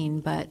protein,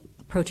 but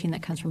protein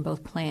that comes from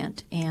both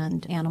plant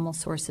and animal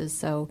sources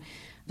so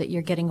that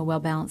you're getting a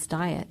well-balanced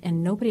diet.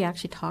 And nobody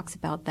actually talks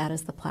about that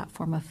as the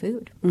platform of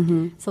food.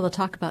 Mm-hmm. So they'll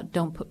talk about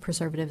don't put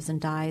preservatives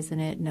and dyes in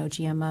it, no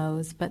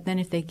GMOs. But then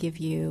if they give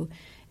you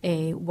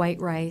a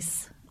white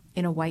rice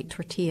in a white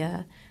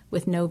tortilla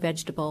with no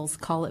vegetables,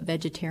 call it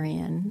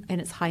vegetarian, and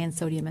it's high in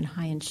sodium and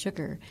high in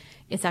sugar,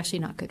 it's actually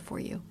not good for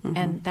you. Mm-hmm.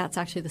 And that's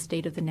actually the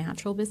state of the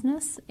natural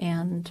business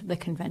and the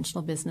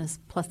conventional business,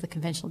 plus the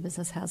conventional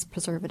business has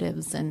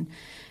preservatives and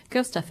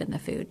gross stuff in the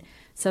food.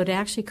 So to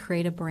actually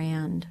create a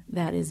brand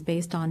that is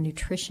based on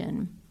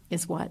nutrition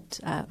is what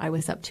I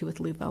was up to with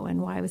Luvo.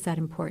 And why was that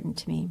important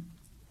to me?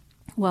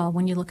 Well,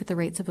 when you look at the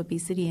rates of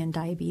obesity and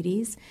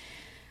diabetes,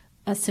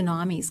 a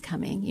tsunami is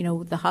coming.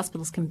 The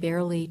hospitals can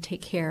barely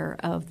take care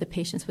of the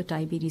patients with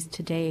diabetes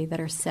today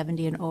that are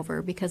 70 and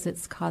over because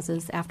it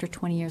causes, after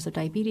 20 years of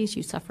diabetes,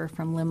 you suffer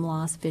from limb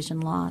loss, vision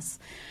loss,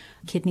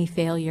 kidney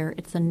failure.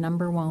 It's the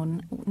number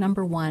one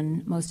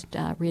most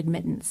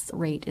readmittance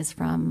rate is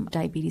from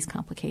diabetes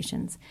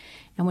complications.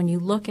 And when you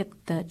look at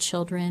the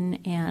children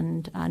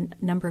and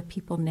number of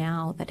people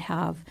now that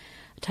have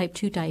type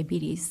 2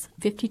 diabetes,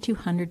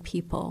 5,200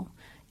 people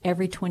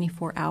every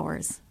 24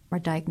 hours are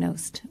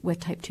diagnosed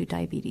with type 2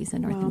 diabetes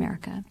in North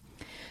America.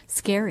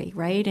 Scary,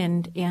 right?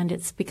 And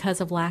it's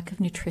because of lack of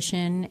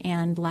nutrition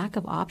and lack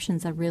of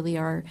options that really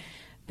are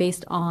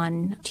based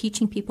on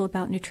teaching people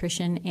about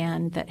nutrition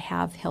and that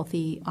have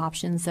healthy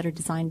options that are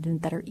designed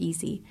and that are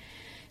easy.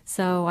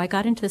 So I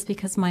got into this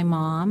because my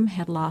mom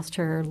had lost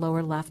her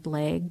lower left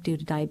leg due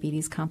to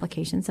diabetes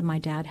complications, and my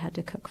dad had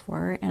to cook for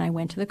her. And I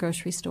went to the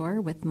grocery store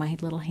with my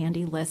little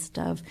handy list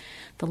of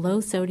the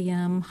low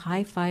sodium,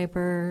 high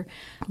fiber,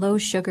 low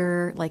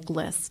sugar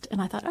list.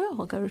 And I thought,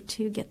 I'll go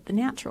to get the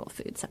natural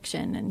food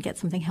section and get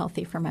something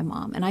healthy for my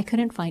mom. And I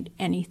couldn't find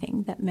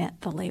anything that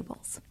met the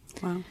labels.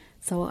 Wow.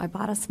 So I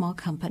bought a small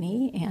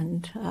company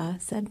and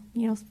said,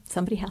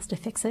 somebody has to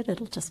fix it.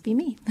 It'll just be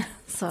me.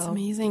 So that's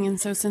amazing. And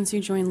so since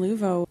you joined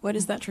Luvo, what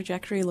does that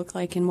trajectory look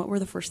like? And what were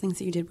the first things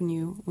that you did when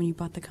you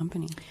bought the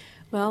company?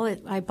 Well,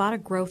 I bought a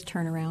growth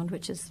turnaround,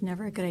 which is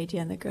never a good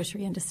idea in the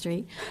grocery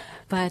industry.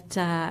 But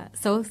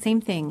so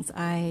same things.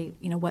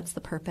 What's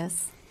the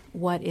purpose?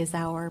 What is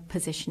our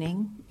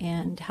positioning?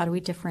 And how do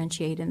we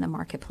differentiate in the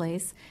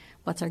marketplace?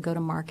 What's our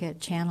go-to-market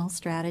channel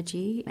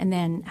strategy? And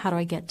then how do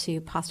I get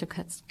to cost of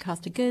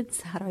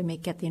goods? How do I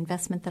get the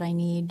investment that I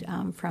need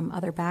from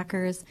other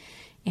backers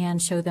and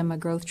show them a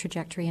growth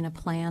trajectory and a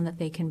plan that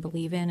they can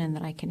believe in and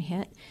that I can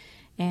hit?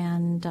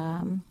 And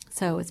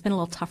so it's been a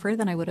little tougher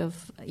than I would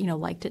have,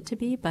 liked it to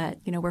be. But,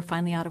 we're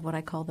finally out of what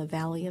I call the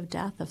valley of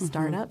death of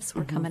startups.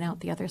 We're coming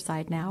out the other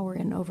side now. We're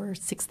in over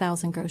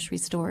 6,000 grocery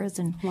stores.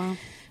 And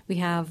we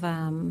have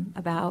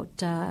about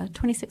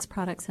 26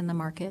 products in the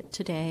market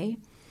today.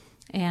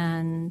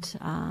 And,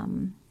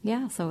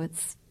 so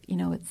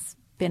it's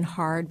been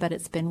hard, but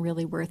it's been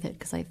really worth it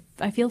because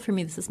I feel for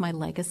me this is my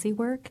legacy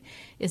work,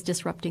 is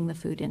disrupting the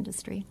food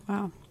industry.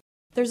 Wow.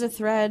 There's a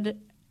thread,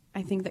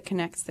 I think, that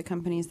connects the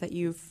companies that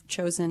you've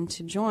chosen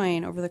to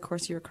join over the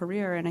course of your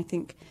career. And I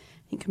think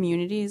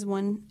community is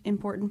one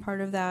important part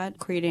of that,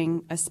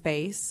 creating a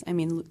space. I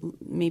mean,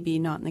 maybe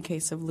not in the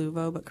case of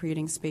Luvo, but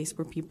creating space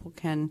where people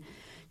can,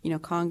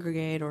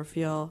 congregate or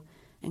feel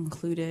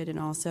included, and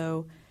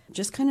also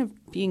just kind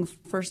of being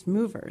first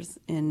movers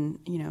in,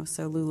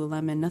 so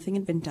Lululemon, nothing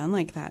had been done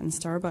like that. And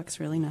Starbucks,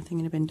 really nothing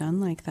had been done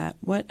like that.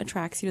 What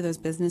attracts you to those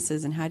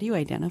businesses and how do you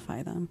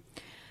identify them?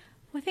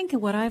 Well, I think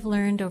what I've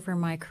learned over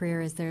my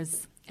career is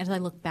as I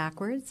look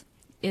backwards,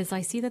 is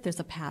I see that there's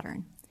a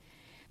pattern.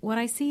 What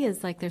I see is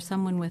there's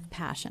someone with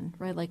passion,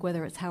 right? Like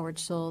whether it's Howard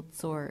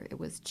Schultz or it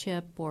was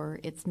Chip or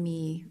it's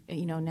me,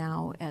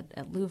 now at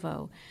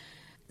Luvo.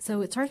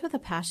 So it starts with a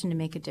passion to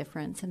make a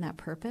difference and that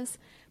purpose,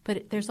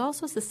 but there's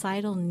also a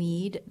societal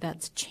need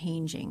that's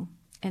changing.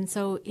 And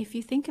so if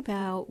you think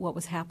about what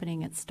was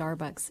happening at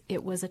Starbucks,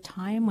 it was a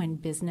time when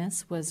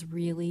business was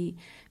really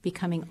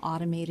becoming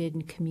automated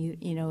and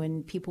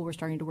and people were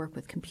starting to work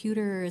with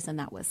computers, and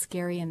that was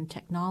scary, and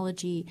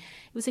technology.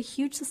 It was a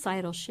huge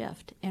societal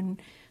shift.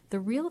 And the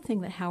real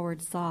thing that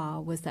Howard saw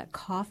was that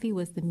coffee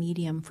was the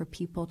medium for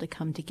people to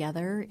come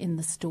together in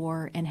the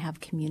store and have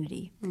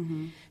community.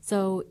 Mm-hmm.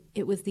 So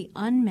it was the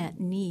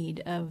unmet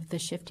need of the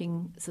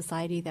shifting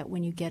society that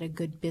when you get a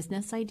good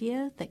business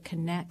idea that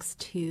connects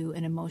to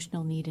an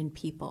emotional need in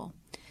people,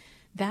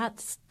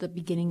 that's the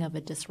beginning of a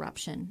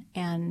disruption.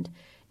 And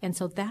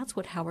so that's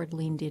what Howard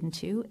leaned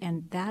into,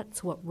 and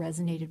that's what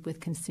resonated with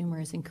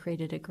consumers and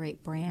created a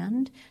great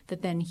brand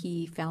that then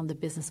he found the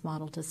business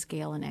model to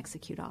scale and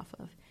execute off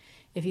of.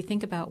 If you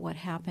think about what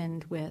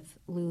happened with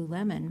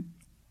Lululemon,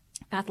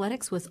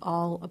 athletics was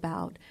all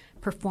about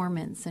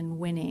performance and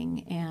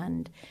winning,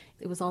 and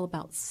it was all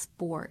about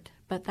sport.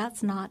 But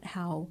that's not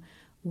how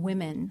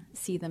women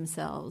see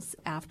themselves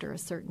after a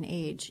certain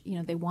age.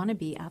 They want to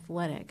be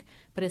athletic,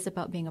 but it's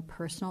about being a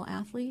personal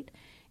athlete.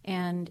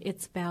 And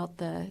it's about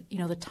the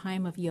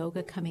time of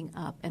yoga coming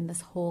up and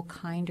this whole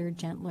kinder,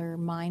 gentler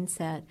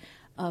mindset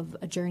of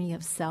a journey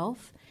of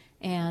self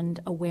and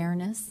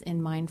awareness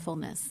and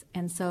mindfulness.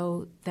 And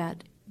so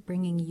that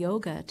bringing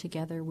yoga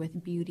together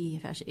with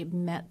beauty, it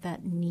met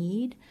that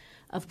need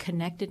of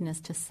connectedness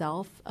to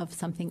self, of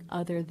something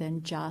other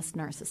than just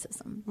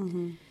narcissism.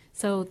 Mm-hmm.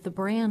 So the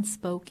brand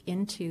spoke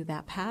into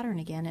that pattern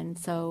again. And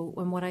so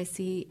when what I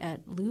see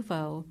at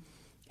Luvo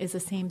is the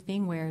same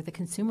thing, where the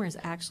consumer is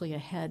actually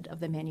ahead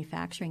of the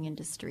manufacturing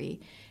industry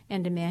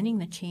and demanding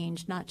the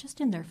change, not just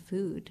in their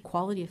food,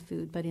 quality of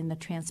food, but in the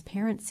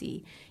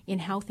transparency in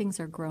how things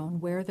are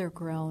grown, where they're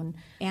grown,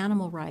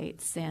 animal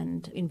rights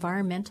and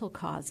environmental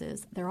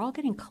causes. They're all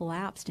getting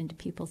collapsed into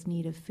people's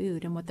need of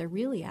food. And what they're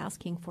really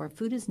asking for,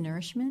 food is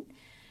nourishment,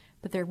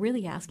 but they're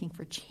really asking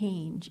for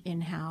change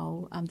in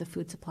how the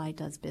food supply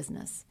does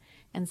business.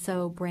 And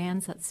so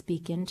brands that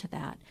speak into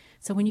that.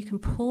 So when you can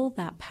pull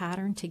that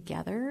pattern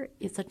together,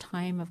 it's a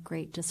time of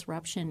great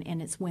disruption,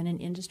 and it's when an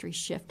industry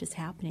shift is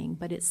happening,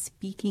 but it's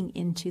speaking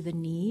into the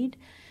need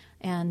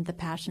and the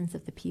passions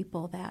of the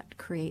people that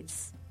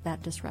creates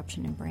that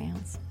disruption in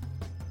brands.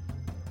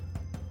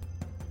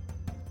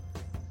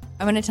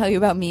 I'm going to tell you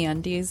about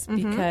MeUndies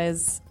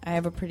because I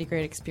have a pretty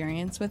great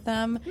experience with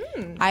them.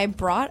 I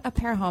brought a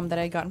pair home that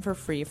I had gotten for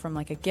free from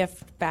like a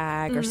gift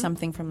bag or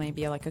something from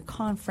maybe like a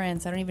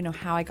conference. I don't even know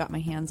how I got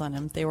my hands on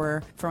them. They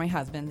were for my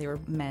husband. They were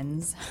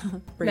men's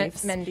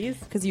briefs. Mendies.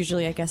 Because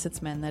usually I guess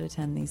it's men that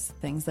attend these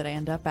things that I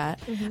end up at.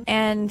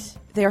 And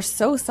they're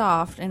so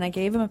soft, and I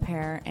gave him a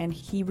pair, and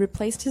he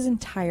replaced his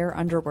entire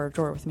underwear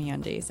drawer with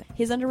MeUndies.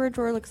 His underwear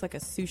drawer looks like a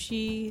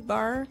sushi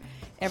bar.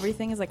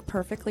 Everything is like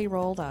perfectly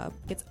rolled up.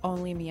 It's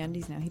only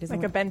MeUndies now. He doesn't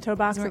like a bento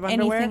box of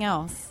underwear. Anything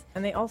else.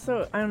 And they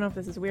also, I don't know if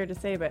this is weird to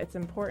say, but it's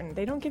important.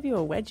 They don't give you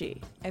a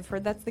wedgie. I've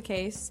heard that's the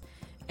case.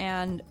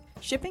 And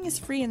shipping is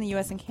free in the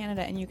U.S. and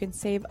Canada, and you can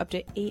save up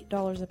to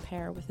 $8 a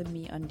pair with a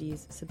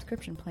MeUndies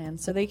subscription plan.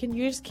 So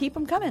you just keep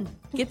them coming.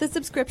 Get the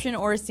subscription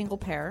or a single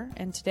pair.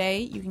 And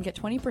today you can get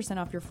 20%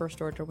 off your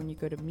first order when you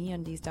go to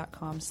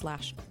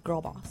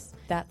MeUndies.com/girlboss.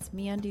 That's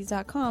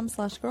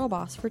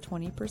MeUndies.com/girlboss for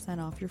 20%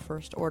 off your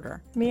first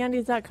order.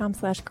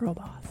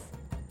 MeUndies.com/girlboss.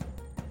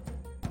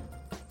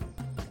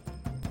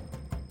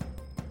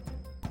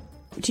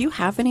 Do you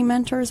have any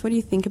mentors? What do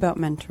you think about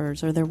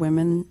mentors? Are there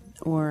women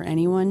or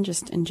anyone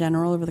just in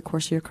general over the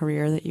course of your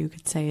career that you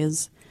could say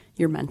is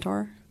your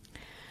mentor?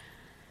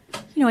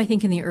 I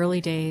think in the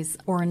early days,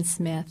 Orrin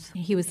Smith,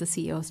 he was the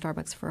CEO of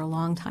Starbucks for a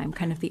long time,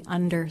 kind of the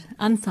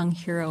unsung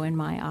hero in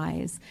my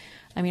eyes.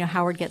 I mean,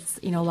 Howard gets,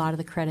 a lot of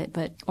the credit,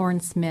 but Orrin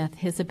Smith,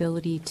 his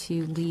ability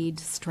to lead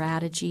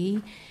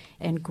strategy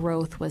and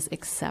growth was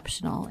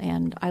exceptional.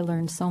 And I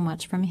learned so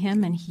much from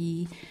him, and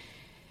he...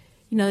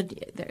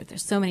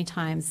 there's so many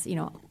times,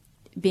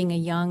 being a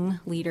young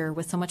leader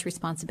with so much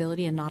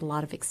responsibility and not a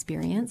lot of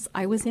experience,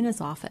 I was in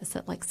his office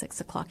at like 6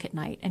 o'clock at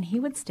night, and he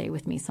would stay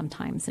with me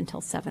sometimes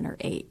until 7 or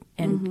 8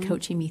 and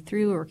coaching me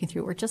through, working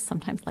through, or just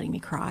sometimes letting me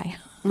cry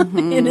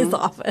in his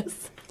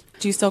office.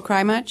 Do you still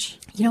cry much?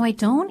 I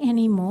don't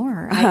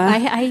anymore.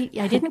 I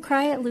didn't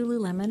cry at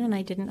Lululemon, and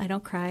I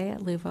don't cry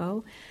at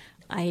Luvo.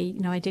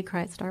 I did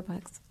cry at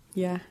Starbucks.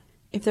 Yeah.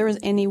 If there was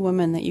any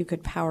woman that you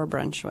could power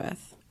brunch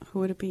with, who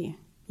would it be?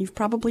 You've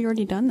probably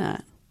already done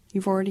that.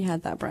 You've already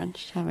had that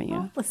brunch, haven't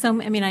you? Well,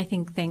 so, I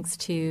think thanks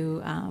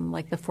to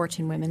like the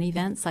Fortune Women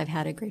events, I've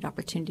had a great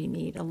opportunity to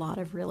meet a lot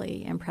of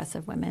really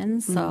impressive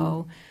women.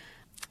 So,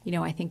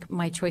 I think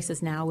my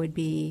choices now would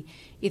be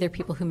either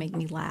people who make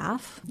me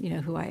laugh,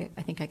 who I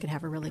think I could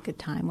have a really good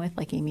time with,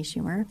 like Amy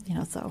Schumer,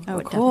 so I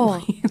would cool.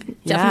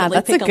 definitely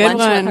that's pick a good lunch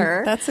one. With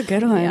her. That's a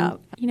good one. Yeah.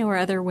 Or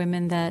other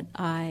women that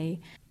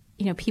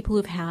people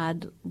who've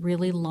had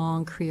really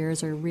long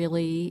careers or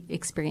really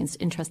experienced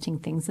interesting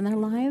things in their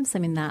lives.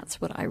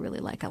 That's what I really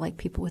like. I like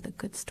people with a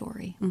good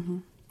story. Mm-hmm.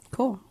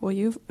 Cool. Well,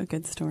 you have a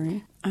good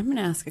story. I'm going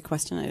to ask a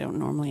question I don't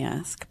normally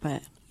ask,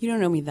 but you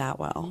don't know me that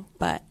well,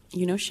 but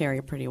you know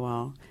Sherry pretty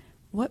well.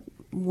 What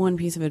one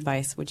piece of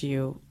advice would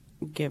you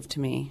give to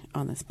me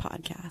on this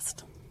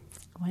podcast?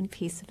 One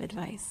piece of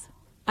advice.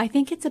 I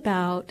think it's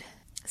about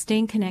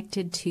staying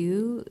connected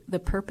to the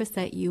purpose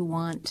that you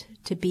want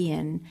to be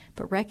in,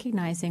 but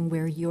recognizing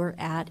where you're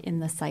at in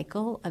the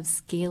cycle of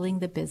scaling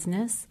the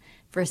business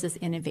versus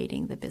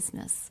innovating the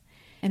business.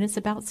 And it's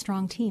about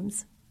strong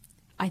teams.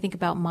 I think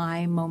about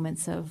my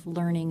moments of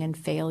learning and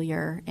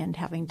failure and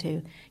having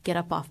to get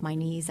up off my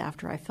knees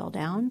after I fell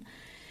down.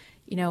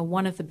 You know,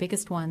 one of the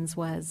biggest ones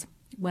was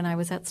when I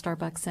was at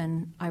Starbucks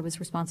and I was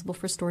responsible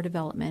for store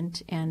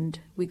development, and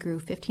we grew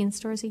 15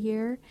 stores a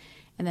year.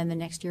 And then the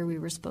next year we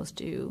were supposed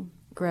to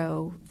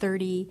grow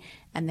 30,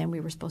 and then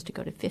we were supposed to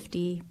go to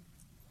 50,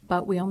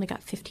 but we only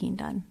got 15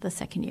 done the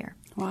second year.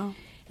 Wow.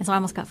 And so I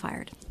almost got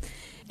fired.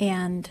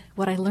 And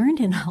what I learned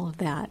in all of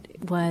that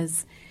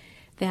was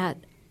that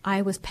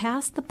I was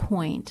past the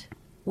point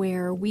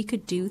where we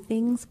could do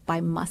things by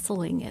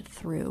muscling it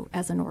through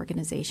as an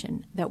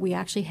organization, that we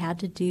actually had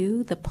to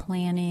do the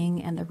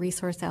planning and the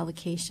resource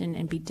allocation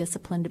and be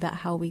disciplined about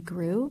how we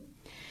grew.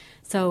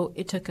 So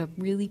it took a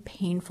really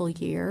painful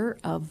year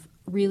of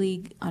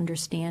really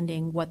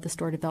understanding what the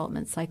store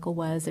development cycle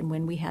was and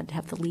when we had to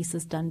have the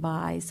leases done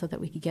by so that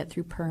we could get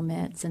through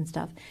permits and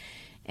stuff.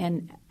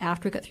 And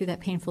after we got through that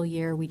painful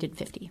year, we did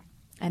 50,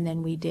 and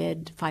then we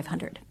did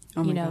 500.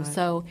 Oh my God.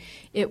 So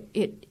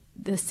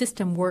the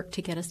system worked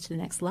to get us to the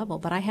next level,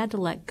 but I had to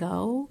let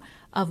go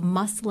of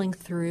muscling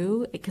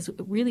through, because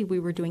really we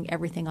were doing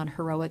everything on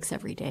heroics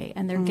every day,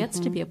 and there gets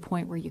to be a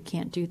point where you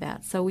can't do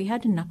that. So we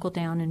had to knuckle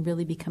down and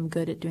really become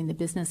good at doing the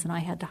business, and I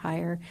had to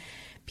hire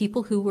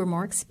people who were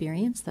more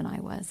experienced than I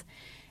was.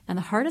 And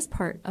the hardest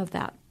part of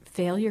that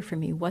failure for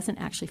me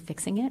wasn't actually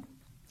fixing it.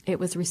 It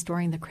was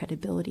restoring the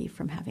credibility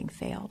from having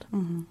failed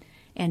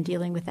and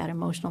dealing with that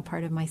emotional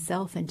part of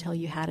myself until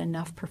you had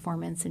enough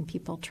performance and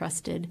people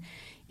trusted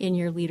in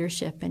your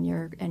leadership and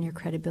your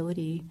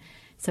credibility.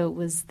 So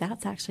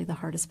that's actually the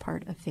hardest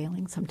part of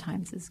failing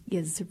sometimes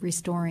is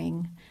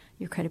restoring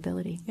your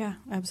credibility. Yeah,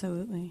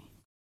 absolutely.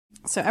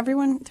 So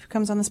everyone who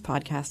comes on this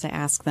podcast, I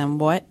ask them,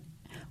 what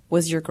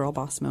was your girl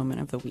boss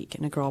moment of the week?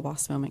 And a girl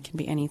boss moment can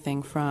be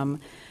anything from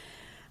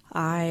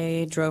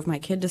I drove my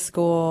kid to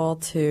school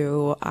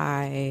to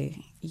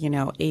I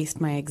aced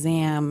my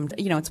exam.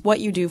 It's what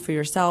you do for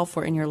yourself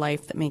or in your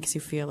life that makes you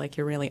feel like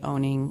you're really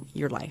owning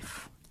your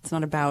life. It's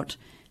not about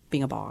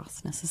being a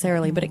boss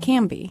necessarily, but it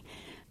can be.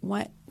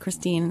 What,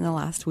 Christine, in the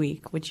last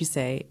week would you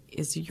say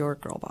is your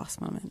girl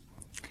boss moment?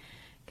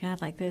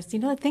 God, like this.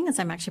 The thing is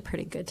I'm actually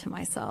pretty good to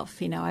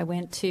myself. I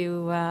went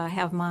to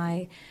have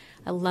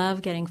I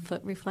love getting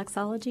foot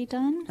reflexology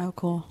done. Oh,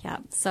 cool. Yeah.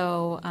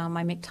 So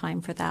I make time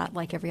for that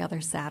like every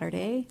other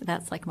Saturday.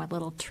 That's like my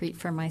little treat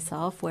for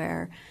myself,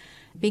 where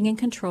being in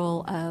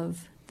control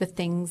of the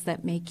things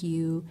that make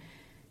you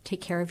take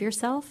care of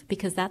yourself,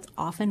 because that's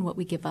often what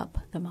we give up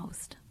the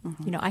most.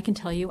 I can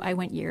tell you I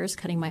went years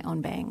cutting my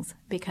own bangs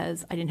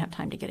because I didn't have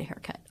time to get a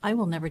haircut. I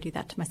will never do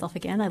that to myself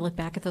again. I look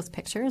back at those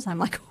pictures. I'm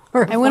like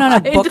horrified. I went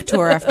on a book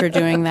tour after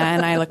doing that,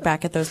 and I look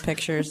back at those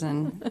pictures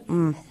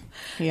and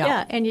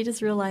yeah. And you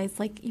just realize,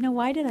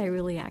 why did I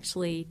really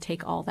actually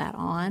take all that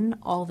on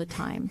all the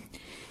time?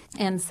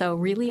 And so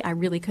really, I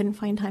really couldn't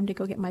find time to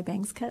go get my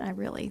bangs cut.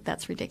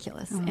 That's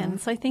ridiculous.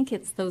 And so I think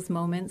it's those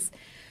moments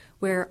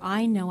where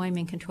I know I'm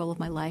in control of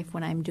my life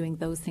when I'm doing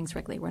those things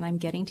regularly, when I'm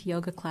getting to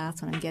yoga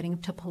class, when I'm getting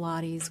to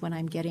Pilates, when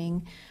I'm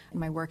getting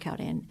my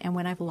workout in. And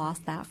when I've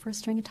lost that for a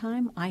string of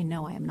time, I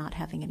know I am not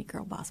having any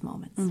girl boss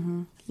moments.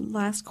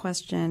 Last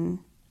question.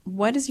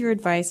 What is your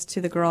advice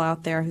to the girl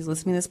out there who's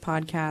listening to this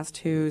podcast,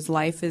 whose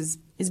life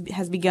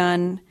has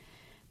begun,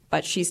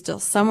 but she's still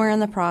somewhere in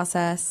the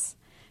process?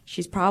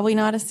 She's probably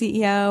not a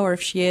CEO, or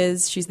if she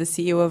is, she's the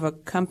CEO of a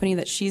company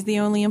that she's the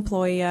only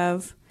employee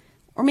of,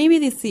 or maybe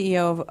the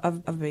CEO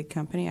of a big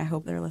company. I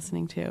hope they're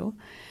listening too.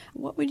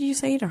 What would you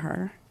say to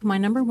her? My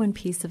number one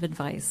piece of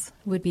advice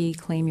would be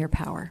claim your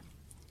power.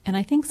 And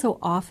I think so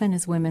often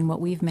as women,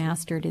 what we've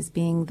mastered is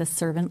being the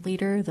servant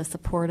leader, the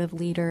supportive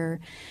leader.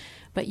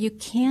 But you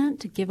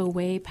can't give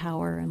away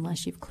power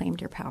unless you've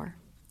claimed your power.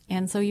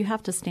 And so you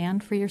have to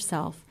stand for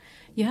yourself.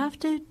 You have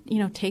to,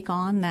 take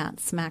on that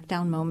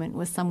smackdown moment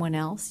with someone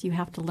else. You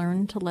have to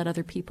learn to let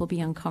other people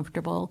be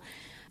uncomfortable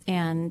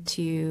and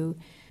to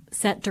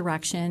set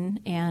direction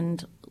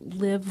and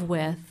live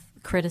with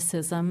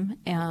criticism,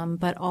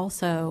 but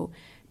also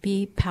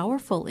be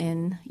powerful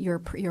in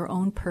your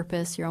own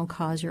purpose, your own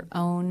cause, your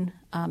own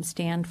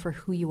stand for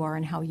who you are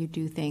and how you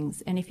do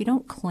things. And if you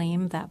don't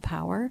claim that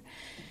power,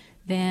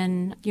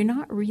 then you're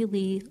not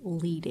really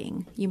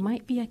leading. You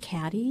might be a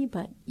caddy,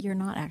 but you're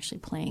not actually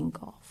playing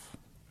golf.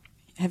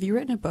 Have you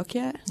written a book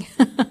yet?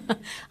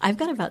 I've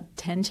got about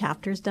 10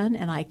 chapters done,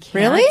 and I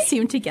can't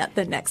seem to get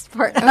the next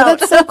part out. Oh,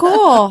 that's so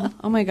cool.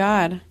 Oh, my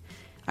God.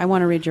 I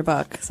want to read your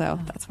book, so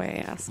that's why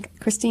I ask.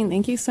 Christine,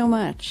 thank you so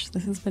much.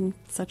 This has been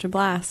such a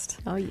blast.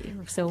 Oh,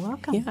 you're so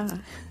welcome. Yeah,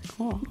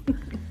 cool.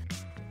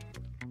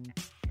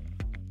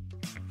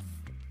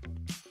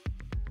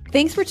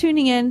 Thanks for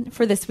tuning in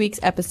for this week's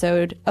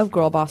episode of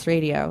Girl Boss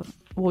Radio.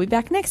 We'll be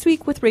back next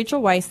week with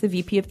Rachel Weiss, the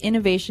VP of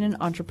Innovation and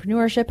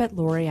Entrepreneurship at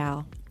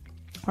L'Oreal.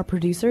 Our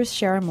producers,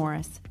 Shara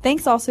Morris.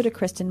 Thanks also to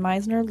Kristen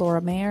Meisner,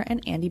 Laura Mayer,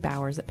 and Andy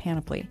Bowers at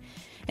Panoply.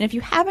 And if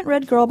you haven't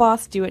read Girl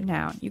Boss, do it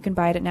now. You can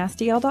buy it at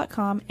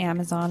nastygal.com,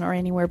 Amazon, or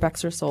anywhere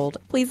books are sold.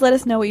 Please let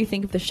us know what you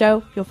think of the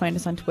show. You'll find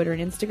us on Twitter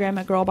and Instagram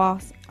at Girl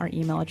Boss. Our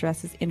email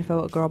address is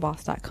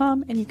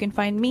info@girlboss.com, and you can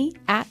find me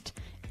at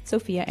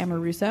Sophia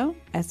Amoruso,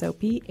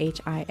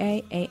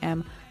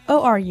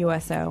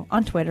 SOPHIAAMORUSO,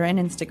 on Twitter and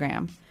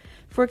Instagram.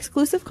 For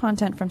exclusive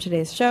content from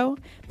today's show,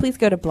 please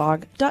go to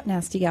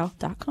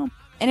blog.nastygal.com.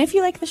 And if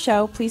you like the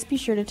show, please be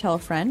sure to tell a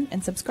friend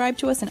and subscribe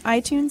to us in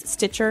iTunes,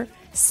 Stitcher,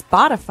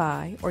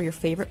 Spotify, or your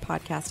favorite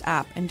podcast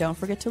app. And don't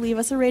forget to leave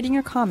us a rating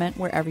or comment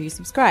wherever you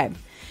subscribe.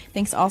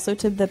 Thanks also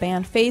to the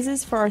band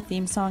Phases for our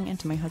theme song and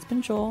to my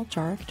husband Joel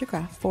Jarek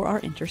DeGraff for our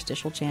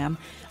interstitial jam.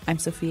 I'm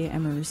Sophia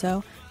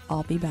Amoruso.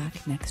 I'll be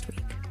back next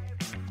week.